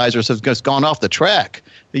best advisors have just gone off the track.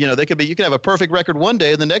 You can have a perfect record one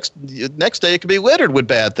day, and the next day it could be littered with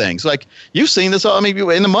bad things. Like, you've seen this,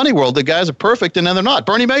 in the money world, the guys are perfect, and then they're not.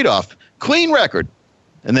 Bernie Madoff, clean record,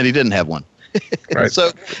 and then he didn't have one. Right.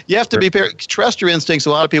 So you have to trust your instincts. A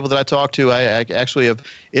lot of people that I talk to, I actually have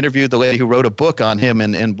interviewed the lady who wrote a book on him,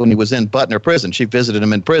 and when he was in Butner prison, she visited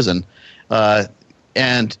him in prison,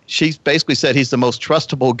 and she basically said he's the most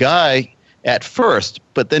trustable guy at first,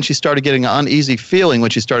 but then she started getting an uneasy feeling when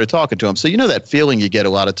she started talking to him. So that feeling you get a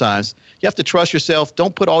lot of times. You have to trust yourself.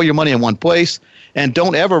 Don't put all your money in one place, and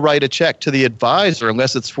don't ever write a check to the advisor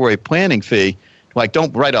unless it's for a planning fee. Like,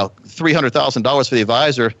 don't write a $300,000 for the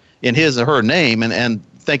advisor in his or her name and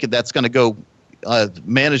think that's going to go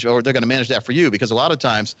manage, or they're going to manage that for you, because a lot of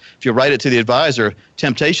times if you write it to the advisor,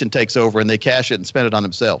 temptation takes over and they cash it and spend it on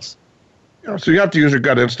themselves. So you have to use your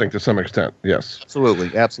gut instinct to some extent, yes.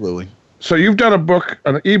 Absolutely. So you've done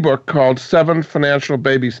an ebook called 7 Financial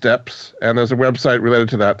Baby Steps, and there's a website related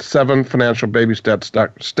to that,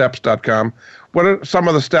 7financialbabysteps.com. What are some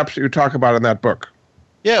of the steps that you talk about in that book?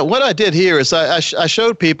 Yeah, what I did here is I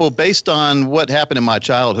showed people, based on what happened in my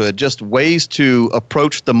childhood, just ways to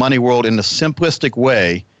approach the money world in a simplistic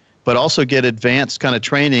way, but also get advanced kind of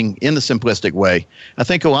training in the simplistic way. I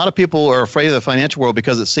think a lot of people are afraid of the financial world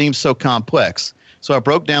because it seems so complex. So I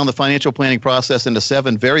broke down the financial planning process into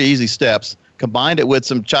 7 very easy steps, combined it with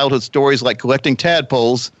some childhood stories like collecting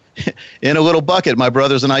tadpoles in a little bucket. My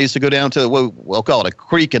brothers and I used to go down to, we'll call it a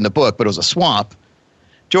creek in the book, but it was a swamp.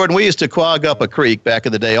 Jordan, we used to clog up a creek back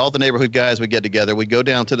in the day. All the neighborhood guys would get together. We'd go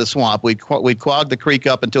down to the swamp. We'd clog the creek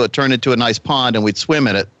up until it turned into a nice pond, and we'd swim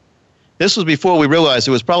in it. This was before we realized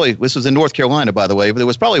this was in North Carolina, by the way, but there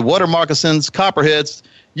was probably water moccasins, copperheads,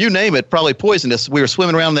 you name it, probably poisonous. We were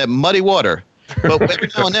swimming around in that muddy water. But every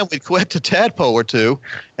now and then we'd collect a tadpole or two,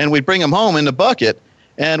 and we'd bring them home in the bucket,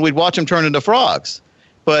 and we'd watch them turn into frogs.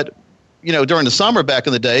 But during the summer back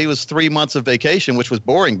in the day, it was 3 months of vacation, which was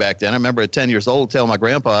boring back then. I remember at 10 years old telling my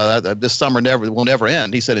grandpa, this summer will never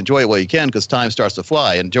end. He said, enjoy it while you can, because time starts to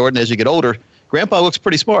fly. And Jordan, as you get older, Grandpa looks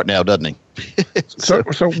pretty smart now, doesn't he? So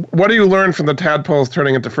what do you learn from the tadpoles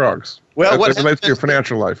turning into frogs? Well, what relates to your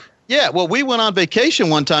financial life? Yeah, well, we went on vacation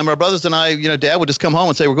one time. Our brothers and I, Dad would just come home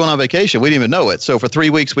and say, we're going on vacation. We didn't even know it. So for 3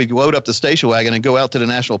 weeks, we'd load up the station wagon and go out to the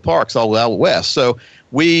national parks all out west. So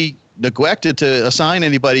we neglected to assign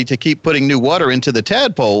anybody to keep putting new water into the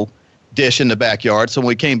tadpole dish in the backyard. So when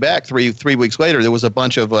we came back three weeks later, there was a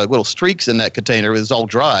bunch of little streaks in that container. It was all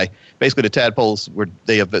dry. Basically, the tadpoles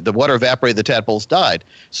the water evaporated, the tadpoles died.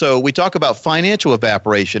 So we talk about financial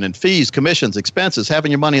evaporation and fees, commissions, expenses.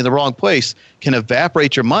 Having your money in the wrong place can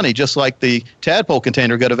evaporate your money, just like the tadpole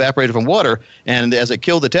container got evaporated from water. And as it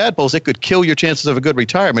killed the tadpoles, it could kill your chances of a good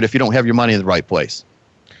retirement if you don't have your money in the right place.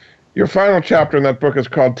 Your final chapter in that book is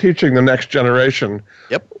called Teaching the Next Generation.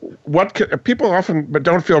 Yep. People often but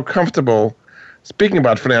don't feel comfortable speaking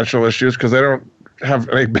about financial issues because they don't have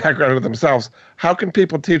any background in it themselves. How can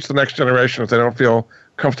people teach the next generation if they don't feel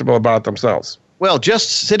comfortable about it themselves? Well,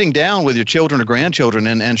 just sitting down with your children or grandchildren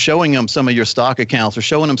and showing them some of your stock accounts or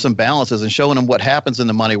showing them some balances and showing them what happens in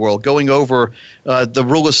the money world, going over the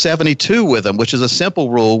rule of 72 with them, which is a simple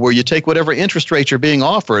rule where you take whatever interest rate you're being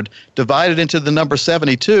offered, divide it into the number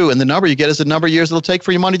 72, and the number you get is the number of years it'll take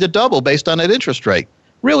for your money to double based on that interest rate.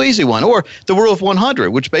 Real easy one. Or the rule of 100,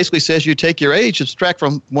 which basically says you take your age, subtract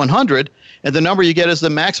from 100, and the number you get is the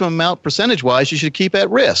maximum amount percentage-wise you should keep at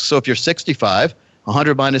risk. So if you're 65,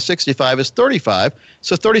 100 minus 65 is 35.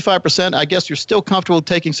 So 35%, I guess you're still comfortable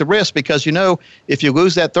taking some risk because you know if you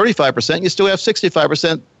lose that 35%, you still have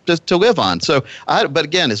 65% to live on. So, but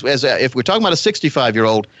again, if we're talking about a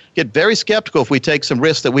 65-year-old, get very skeptical if we take some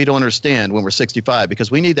risks that we don't understand when we're 65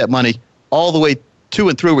 because we need that money all the way to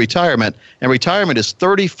and through retirement. And retirement is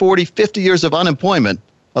 30, 40, 50 years of unemployment,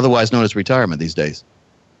 otherwise known as retirement these days.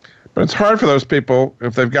 But it's hard for those people,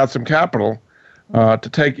 if they've got some capital, to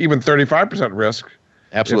take even 35% risk.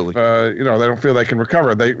 Absolutely. If, they don't feel they can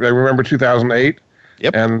recover. They remember 2008,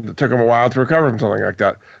 yep. And it took them a while to recover from something like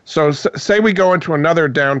that. So say we go into another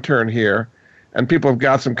downturn here, and people have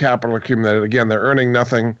got some capital accumulated. Again, they're earning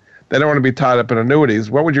nothing. They don't want to be tied up in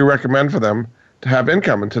annuities. What would you recommend for them to have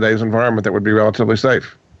income in today's environment that would be relatively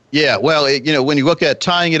safe? Yeah, well, when you look at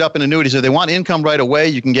tying it up in annuities, if they want income right away,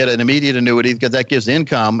 you can get an immediate annuity because that gives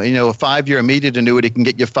income. A 5-year immediate annuity can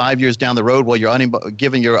get you 5 years down the road while you're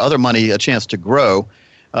giving your other money a chance to grow.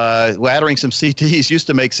 Laddering some CDs used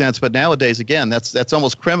to make sense, but nowadays, again, that's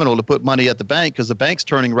almost criminal to put money at the bank because the bank's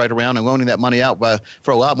turning right around and loaning that money out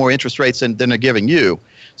for a lot more interest rates than they're giving you.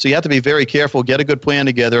 So you have to be very careful, get a good plan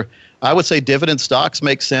together. I would say dividend stocks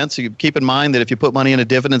make sense. You keep in mind that if you put money in a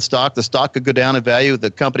dividend stock, the stock could go down in value. The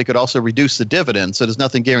company could also reduce the dividend. So there's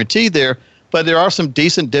nothing guaranteed there, but there are some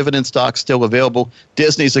decent dividend stocks still available.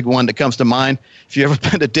 Disney's the one that comes to mind. If you ever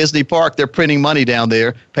been to Disney Park, they're printing money down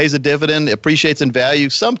there, pays a dividend, appreciates in value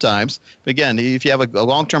sometimes. But again, if you have a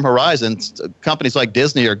long-term horizon, companies like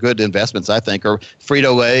Disney are good investments, I think, or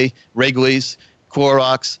Frito-Lay, Wrigley's,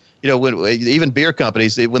 Clorox. Even beer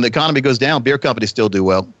companies, when the economy goes down, beer companies still do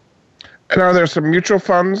well. And are there some mutual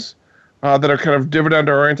funds that are kind of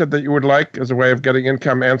dividend-oriented that you would like as a way of getting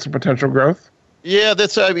income and some potential growth? Yeah,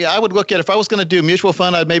 I would look at, if I was going to do a mutual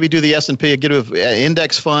fund, I'd maybe do the S&P, get an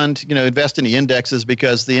index fund, invest in the indexes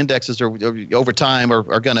because the indexes are over time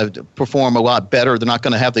are going to perform a lot better. They're not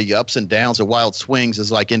going to have the ups and downs or wild swings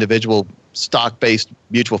as like individual stock-based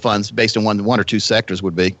mutual funds based on one or two sectors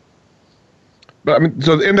would be. But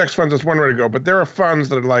so the index funds is one way to go, but there are funds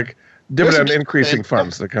that are like dividend increasing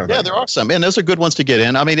funds. That kind of thing. There are some, and those are good ones to get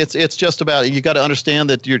in. It's just about, you got to understand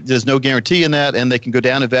that there's no guarantee in that, and they can go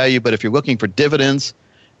down in value. But if you're looking for dividends,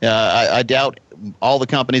 I doubt all the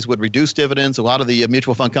companies would reduce dividends. A lot of the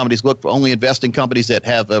mutual fund companies only invest in companies that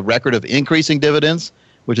have a record of increasing dividends,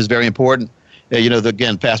 which is very important.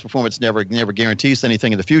 Again, past performance never guarantees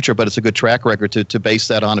anything in the future, but it's a good track record to base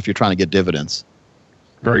that on if you're trying to get dividends.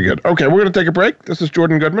 Very good. Okay, we're going to take a break. This is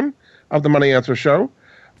Jordan Goodman of the Money Answer Show.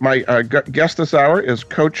 My guest this hour is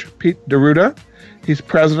Coach Pete D'Arruda. He's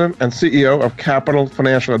president and CEO of Capital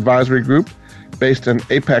Financial Advisory Group based in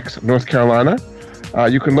Apex, North Carolina.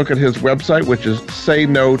 You can look at his website, which is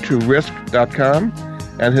saynotorisk.com,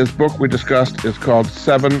 and his book we discussed is called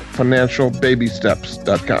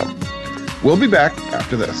 7financialbabysteps.com. We'll be back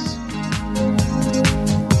after this.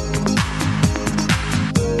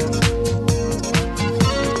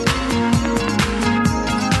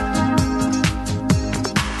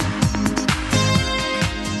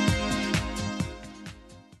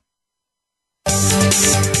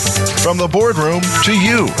 From the boardroom to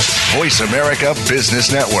you, Voice America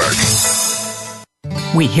Business Network.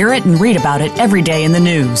 We hear it and read about it every day in the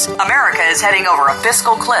news. America is heading over a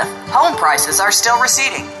fiscal cliff. Home prices are still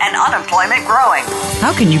receding and unemployment growing.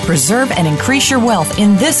 How can you preserve and increase your wealth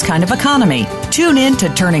in this kind of economy? Tune in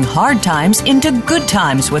to Turning Hard Times into Good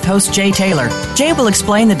Times with host Jay Taylor. Jay will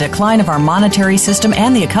explain the decline of our monetary system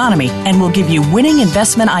and the economy and will give you winning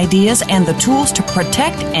investment ideas and the tools to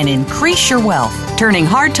protect and increase your wealth. Turning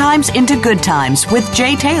Hard Times into Good Times with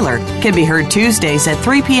Jay Taylor can be heard Tuesdays at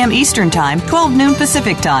 3 p.m. Eastern Time, 12 noon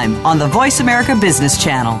Pacific Time on the Voice America Business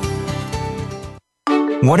Channel.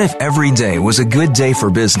 What if every day was a good day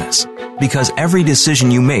for business? Because every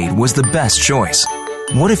decision you made was the best choice.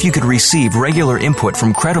 What if you could receive regular input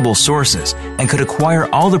from credible sources and could acquire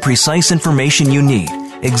all the precise information you need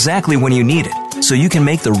exactly when you need it so you can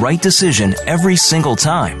make the right decision every single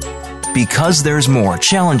time? Because There's More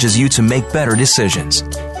challenges you to make better decisions.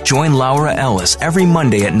 Join Laura Ellis every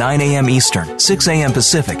Monday at 9 a.m. Eastern, 6 a.m.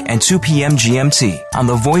 Pacific, and 2 p.m. GMT on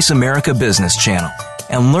the Voice America Business Channel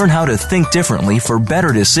and learn how to think differently for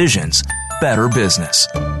better decisions, better business.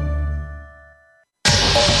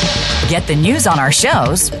 Get the news on our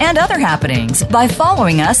shows and other happenings by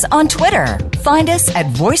following us on Twitter. Find us at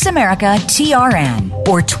VoiceAmericaTRN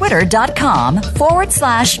or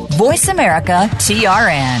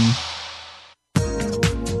twitter.com/VoiceAmericaTRN.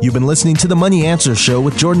 You've been listening to the Money Answer Show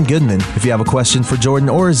with Jordan Goodman. If you have a question for Jordan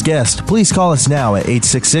or his guest, please call us now at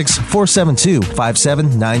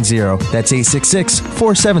 866-472-5790. That's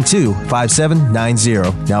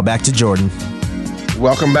 866-472-5790. Now back to Jordan.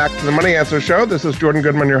 Welcome back to the Money Answer Show. This is Jordan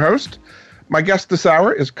Goodman, your host. My guest this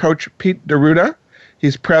hour is Coach Pete D'Arruda.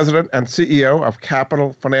 He's president and CEO of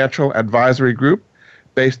Capital Financial Advisory Group,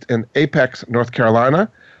 based in Apex, North Carolina.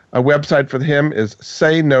 A website for him is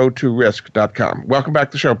sayno2risk.com. Welcome back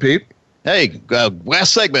to the show, Pete. Hey,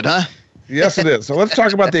 last segment, huh? Yes, it is. So let's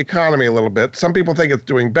talk about the economy a little bit. Some people think it's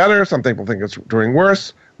doing better. Some people think it's doing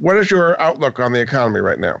worse. What is your outlook on the economy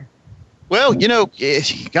right now? Well,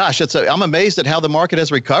 gosh, I'm amazed at how the market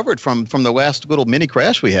has recovered from the last little mini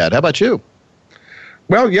crash we had. How about you?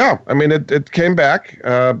 Well, yeah. I mean, it came back,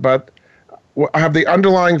 but have the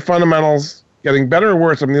underlying fundamentals getting better or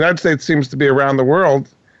worse? I mean, the United States seems to be around the world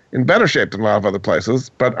in better shape than a lot of other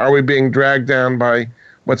places, but are we being dragged down by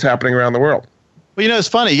what's happening around the world? Well, it's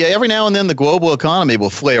funny. Yeah, every now and then the global economy will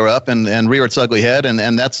flare up and rear its ugly head,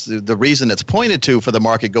 and that's the reason it's pointed to for the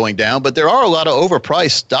market going down. But there are a lot of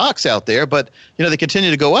overpriced stocks out there, but, they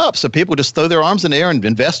continue to go up. So people just throw their arms in the air and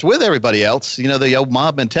invest with everybody else, the old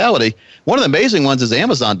mob mentality. One of the amazing ones is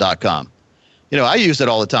Amazon.com. I use it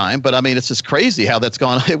all the time, but, I mean, it's just crazy how that's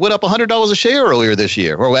gone. It went up $100 a share earlier this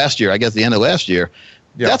year, or last year, I guess the end of last year.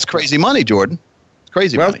 Yeah. That's crazy money, Jordan. It's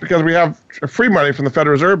crazy money. Well, it's because we have free money from the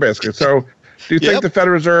Federal Reserve, basically. So do you think the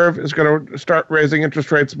Federal Reserve is going to start raising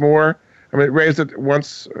interest rates more? I mean, it raised it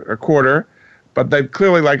once a quarter, but they'd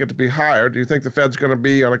clearly like it to be higher. Do you think the Fed's going to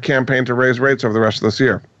be on a campaign to raise rates over the rest of this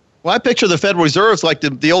year? Well, I picture the Federal Reserve's like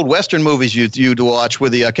the old Western movies you'd watch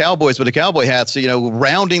with the cowboys with the cowboy hats,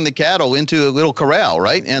 rounding the cattle into a little corral,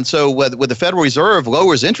 right? And so with the Federal Reserve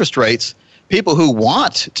lowers interest rates, people who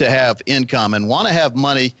want to have income and want to have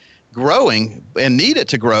money growing and need it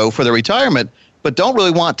to grow for their retirement, but don't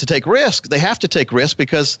really want to take risk, they have to take risk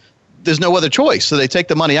because there's no other choice. So they take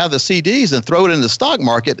the money out of the CDs and throw it in the stock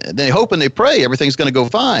market, and they hope and they pray everything's going to go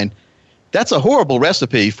fine. That's a horrible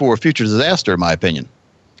recipe for future disaster, in my opinion.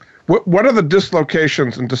 What are the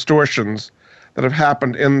dislocations and distortions that have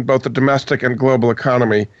happened in both the domestic and global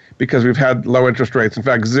economy because we've had low interest rates, in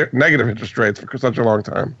fact, negative interest rates for such a long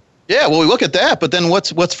time? Yeah, well, we look at that, but then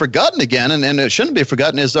what's forgotten again, and it shouldn't be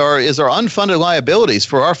forgotten, is our unfunded liabilities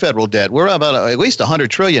for our federal debt. We're about at least $100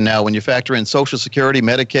 trillion now when you factor in Social Security,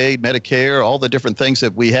 Medicaid, Medicare, all the different things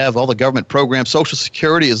that we have, all the government programs. Social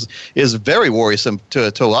Security is very worrisome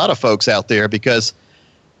to a lot of folks out there because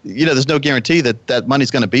there's no guarantee that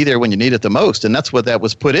money's going to be there when you need it the most, and that's what that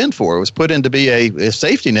was put in for. It was put in to be a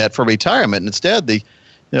safety net for retirement, and instead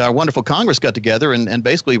our wonderful Congress got together and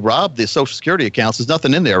basically robbed the Social Security accounts. There's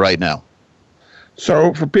nothing in there right now.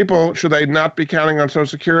 So for people, should they not be counting on Social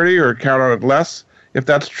Security or count on it less? If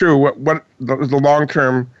that's true, what is the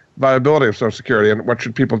long-term viability of Social Security, and what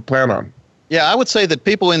should people plan on? Yeah, I would say that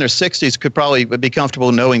people in their 60s could probably be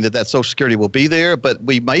comfortable knowing that Social Security will be there, but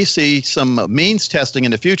we may see some means testing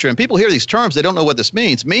in the future. And people hear these terms, they don't know what this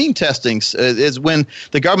means. Mean testing is when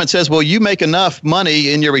the government says, well, you make enough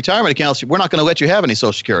money in your retirement accounts, we're not going to let you have any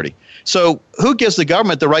Social Security. So who gives the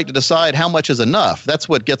government the right to decide how much is enough? That's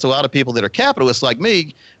what gets a lot of people that are capitalists like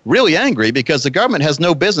me really angry, because the government has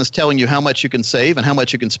no business telling you how much you can save and how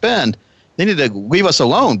much you can spend. They need to leave us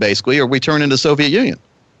alone, basically, or we turn into the Soviet Union.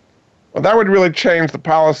 Well, that would really change the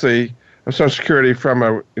policy of Social Security from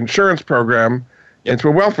an insurance program into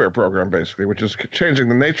a welfare program, basically, which is changing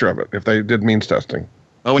the nature of it if they did means testing.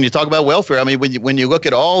 Well, when you talk about welfare, I mean, when you look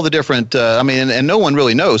at all the different, and no one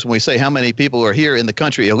really knows when we say how many people are here in the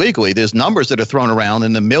country illegally. There's numbers that are thrown around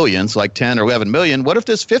in the millions, like 10 or 11 million. What if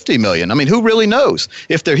there's 50 million? I mean, who really knows?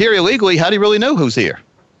 If they're here illegally, how do you really know who's here?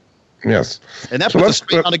 Yes. And that puts a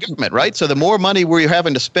strain on the government, right? So the more money we're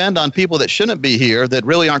having to spend on people that shouldn't be here, that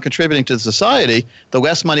really aren't contributing to society, the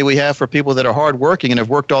less money we have for people that are hardworking and have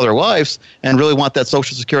worked all their lives and really want that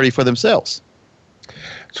Social Security for themselves.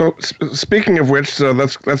 So speaking of which,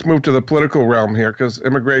 let's move to the political realm here, because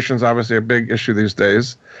immigration is obviously a big issue these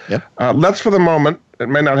days. Yep. Let's, for the moment, it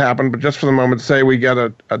may not happen, but just for the moment, say we get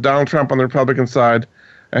a Donald Trump on the Republican side,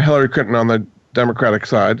 a Hillary Clinton on the Democratic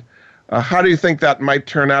side. How do you think that might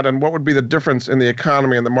turn out, and what would be the difference in the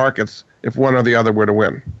economy and the markets if one or the other were to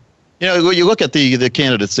win? You know, you look at the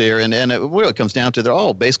candidates there, and what it comes down to, they're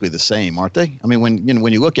all basically the same, aren't they? I mean, when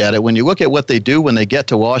you look at it, when you look at what they do when they get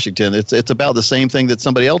to Washington, it's about the same thing that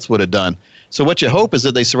somebody else would have done. So what you hope is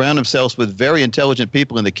that they surround themselves with very intelligent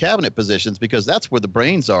people in the cabinet positions, because that's where the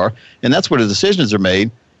brains are, and that's where the decisions are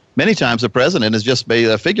made. Many times the president is just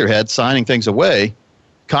a figurehead signing things away.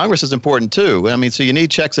 Congress is important too. I mean, so you need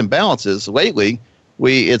checks and balances. Lately,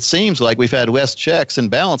 it seems like we've had less checks and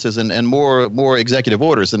balances and more executive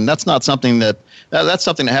orders, and that's not something that's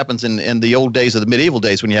something that happens in the old days of the medieval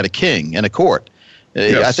days when you had a king and a court.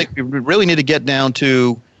 Yes. I think we really need to get down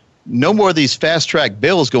to no more of these fast track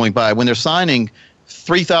bills going by when they're signing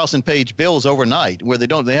 3,000-page bills overnight where they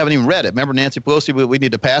haven't even read it. Remember Nancy Pelosi, we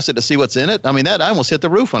need to pass it to see what's in it? I mean, I almost hit the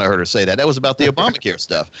roof when I heard her say that. That was about the Obamacare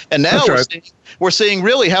stuff. And now we're seeing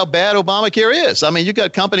really how bad Obamacare is. I mean, you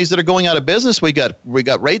got companies that are going out of business. We got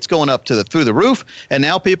rates going up through the roof, and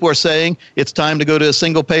now people are saying it's time to go to a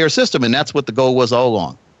single payer system, and that's what the goal was all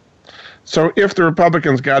along. So if the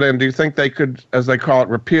Republicans got in, do you think they could, as they call it,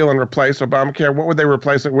 repeal and replace Obamacare? What would they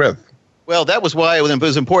replace it with? Well, that was why it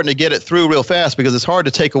was important to get it through real fast, because it's hard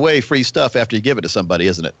to take away free stuff after you give it to somebody,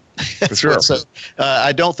 isn't it? For sure. So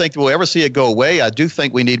I don't think we'll ever see it go away. I do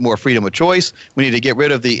think we need more freedom of choice. We need to get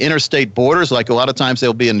rid of the interstate borders. Like a lot of times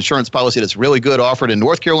there'll be an insurance policy that's really good offered in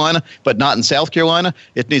North Carolina, but not in South Carolina.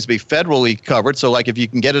 It needs to be federally covered. So like if you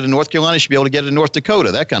can get it in North Carolina, you should be able to get it in North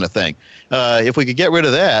Dakota, that kind of thing. If we could get rid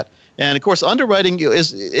of that. And, of course, underwriting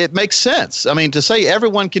it makes sense. I mean, to say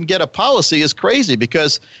everyone can get a policy is crazy,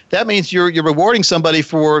 because that means you're rewarding somebody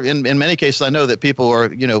for, in many cases, I know that people are,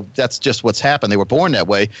 that's just what's happened. They were born that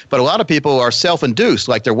way. But a lot of people are self-induced,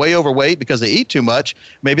 like they're way overweight because they eat too much.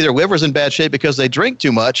 Maybe their liver's in bad shape because they drink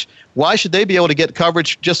too much. Why should they be able to get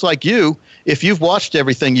coverage just like you if you've watched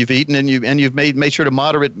everything you've eaten and you've made sure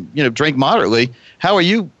to drink moderately? How are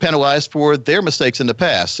you penalized for their mistakes in the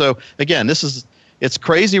past? So, again, it's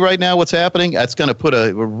crazy right now what's happening. It's going to put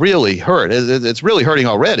really hurt. It's really hurting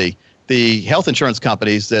already. The health insurance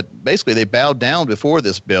companies that basically they bowed down before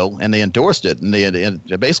this bill and they endorsed it, and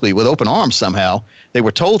they basically with open arms somehow. They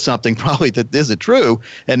were told something probably that isn't true,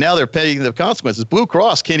 and now they're paying the consequences. Blue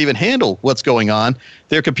Cross can't even handle what's going on.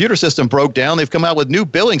 Their computer system broke down. They've come out with new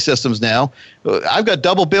billing systems now. I've got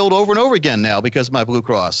double billed over and over again now because of my Blue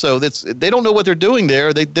Cross. So they don't know what they're doing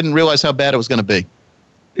there. They didn't realize how bad it was going to be.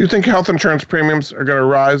 You think health insurance premiums are going to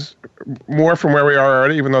rise more from where we are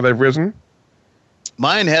already, even though they've risen?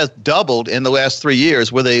 Mine has doubled in the last 3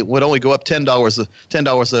 years, where they would only go up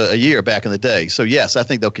 $10 a year back in the day. So, yes, I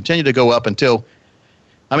think they'll continue to go up until,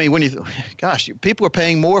 I mean, people are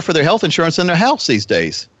paying more for their health insurance than their house these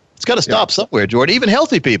days. It's got to stop somewhere, Jordan. Even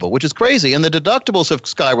healthy people, which is crazy. And the deductibles have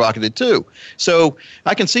skyrocketed, too. So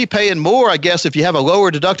I can see paying more, I guess, if you have a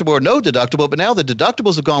lower deductible or no deductible. But now the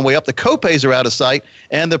deductibles have gone way up. The copays are out of sight.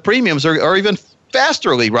 And the premiums are even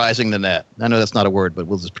fasterly rising than that. I know that's not a word, but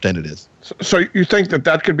we'll just pretend it is. So you think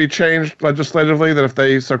that could be changed legislatively, that if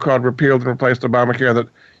they so-called repealed and replaced Obamacare, that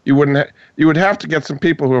you would have to get some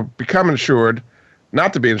people who have become insured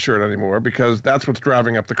not to be insured anymore, because that's what's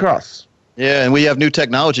driving up the costs? Yeah, and we have new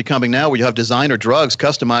technology coming now where you have designer drugs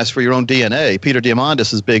customized for your own DNA. Peter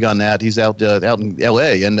Diamandis is big on that. He's out in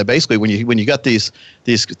L.A. And basically, when you got these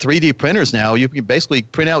 3D printers now, you can basically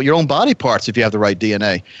print out your own body parts if you have the right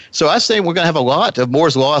DNA. So I say we're going to have a lot of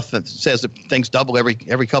Moore's Law that says that things double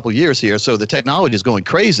every couple of years here. So the technology is going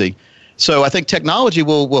crazy. So I think technology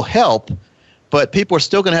will help, but people are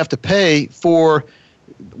still going to have to pay for,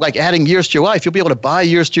 like, adding years to your life. You'll be able to buy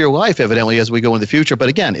years to your life, evidently, as we go in the future. But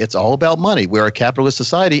again, it's all about money. We're a capitalist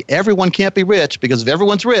society. Everyone can't be rich, because if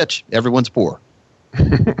everyone's rich, everyone's poor.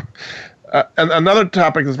 And another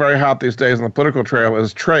topic that's very hot these days on the political trail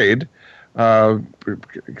is trade. They're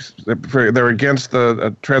against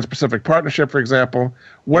the Trans-Pacific Partnership, for example.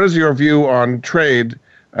 What is your view on trade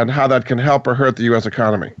and how that can help or hurt the U.S.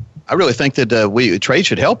 economy? I really think that trade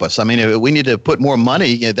should help us. I mean, we need to put more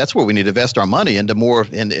money. That's where we need to invest our money into more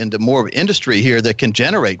industry here that can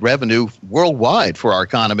generate revenue worldwide for our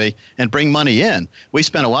economy and bring money in. We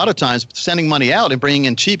spend a lot of time sending money out and bringing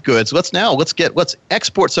in cheap goods. Let's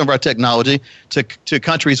export some of our technology to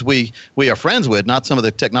countries we are friends with, not some of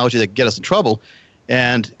the technology that get us in trouble.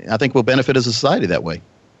 And I think we'll benefit as a society that way.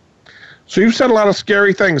 So you've said a lot of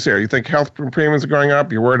scary things here. You think health premiums are going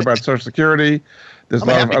up. You're worried about Social Security. There's a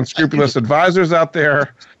lot of unscrupulous advisors out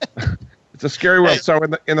there. It's a scary world. So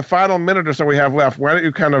in the final minute or so we have left, why don't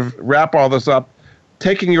you kind of wrap all this up?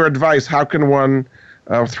 Taking your advice, how can one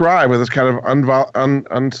thrive with this kind of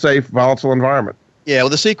unsafe, volatile environment? Yeah, well,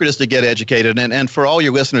 the secret is to get educated. And for all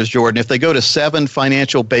your listeners, Jordan, if they go to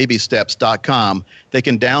 7financialbabysteps.com, they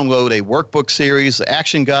can download a workbook series,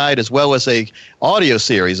 action guide, as well as a audio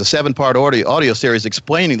series, a 7-part audio series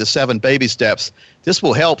explaining the 7 baby steps. This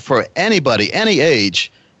will help for anybody, any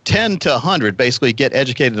age, 10 to 100, basically get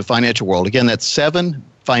educated in the financial world. Again, that's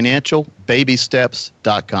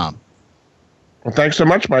 7financialbabysteps.com. Well, thanks so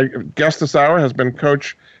much. My guest this hour has been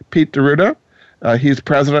Coach Pete D'Arruda. He's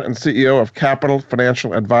president and CEO of Capital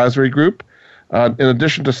Financial Advisory Group. In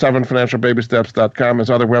addition to 7financialbabysteps.com, his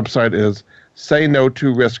other website is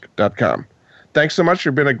sayno2risk.com. Thanks so much.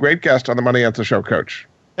 You've been a great guest on the Money Answer Show, Coach.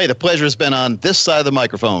 Hey, the pleasure has been on this side of the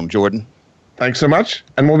microphone, Jordan. Thanks so much.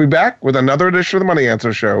 And we'll be back with another edition of the Money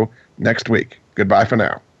Answer Show next week. Goodbye for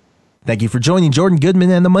now. Thank you for joining Jordan Goodman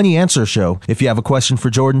and the Money Answer Show. If you have a question for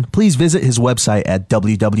Jordan, please visit his website at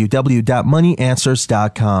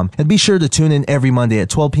www.moneyanswers.com. And be sure to tune in every Monday at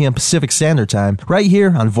 12 p.m. Pacific Standard Time, right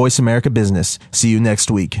here on Voice America Business. See you next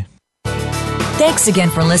week. Thanks again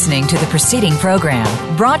for listening to the preceding program,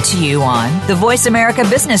 brought to you on the Voice America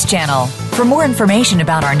Business Channel. For more information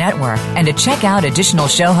about our network and to check out additional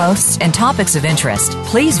show hosts and topics of interest,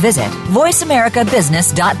 please visit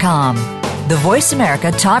voiceamericabusiness.com. The Voice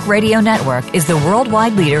America Talk Radio Network is the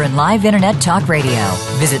worldwide leader in live Internet talk radio.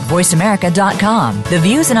 Visit voiceamerica.com. The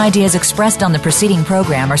views and ideas expressed on the preceding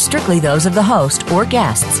program are strictly those of the host or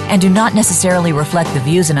guests and do not necessarily reflect the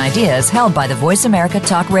views and ideas held by the Voice America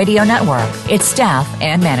Talk Radio Network, its staff,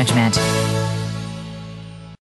 and management.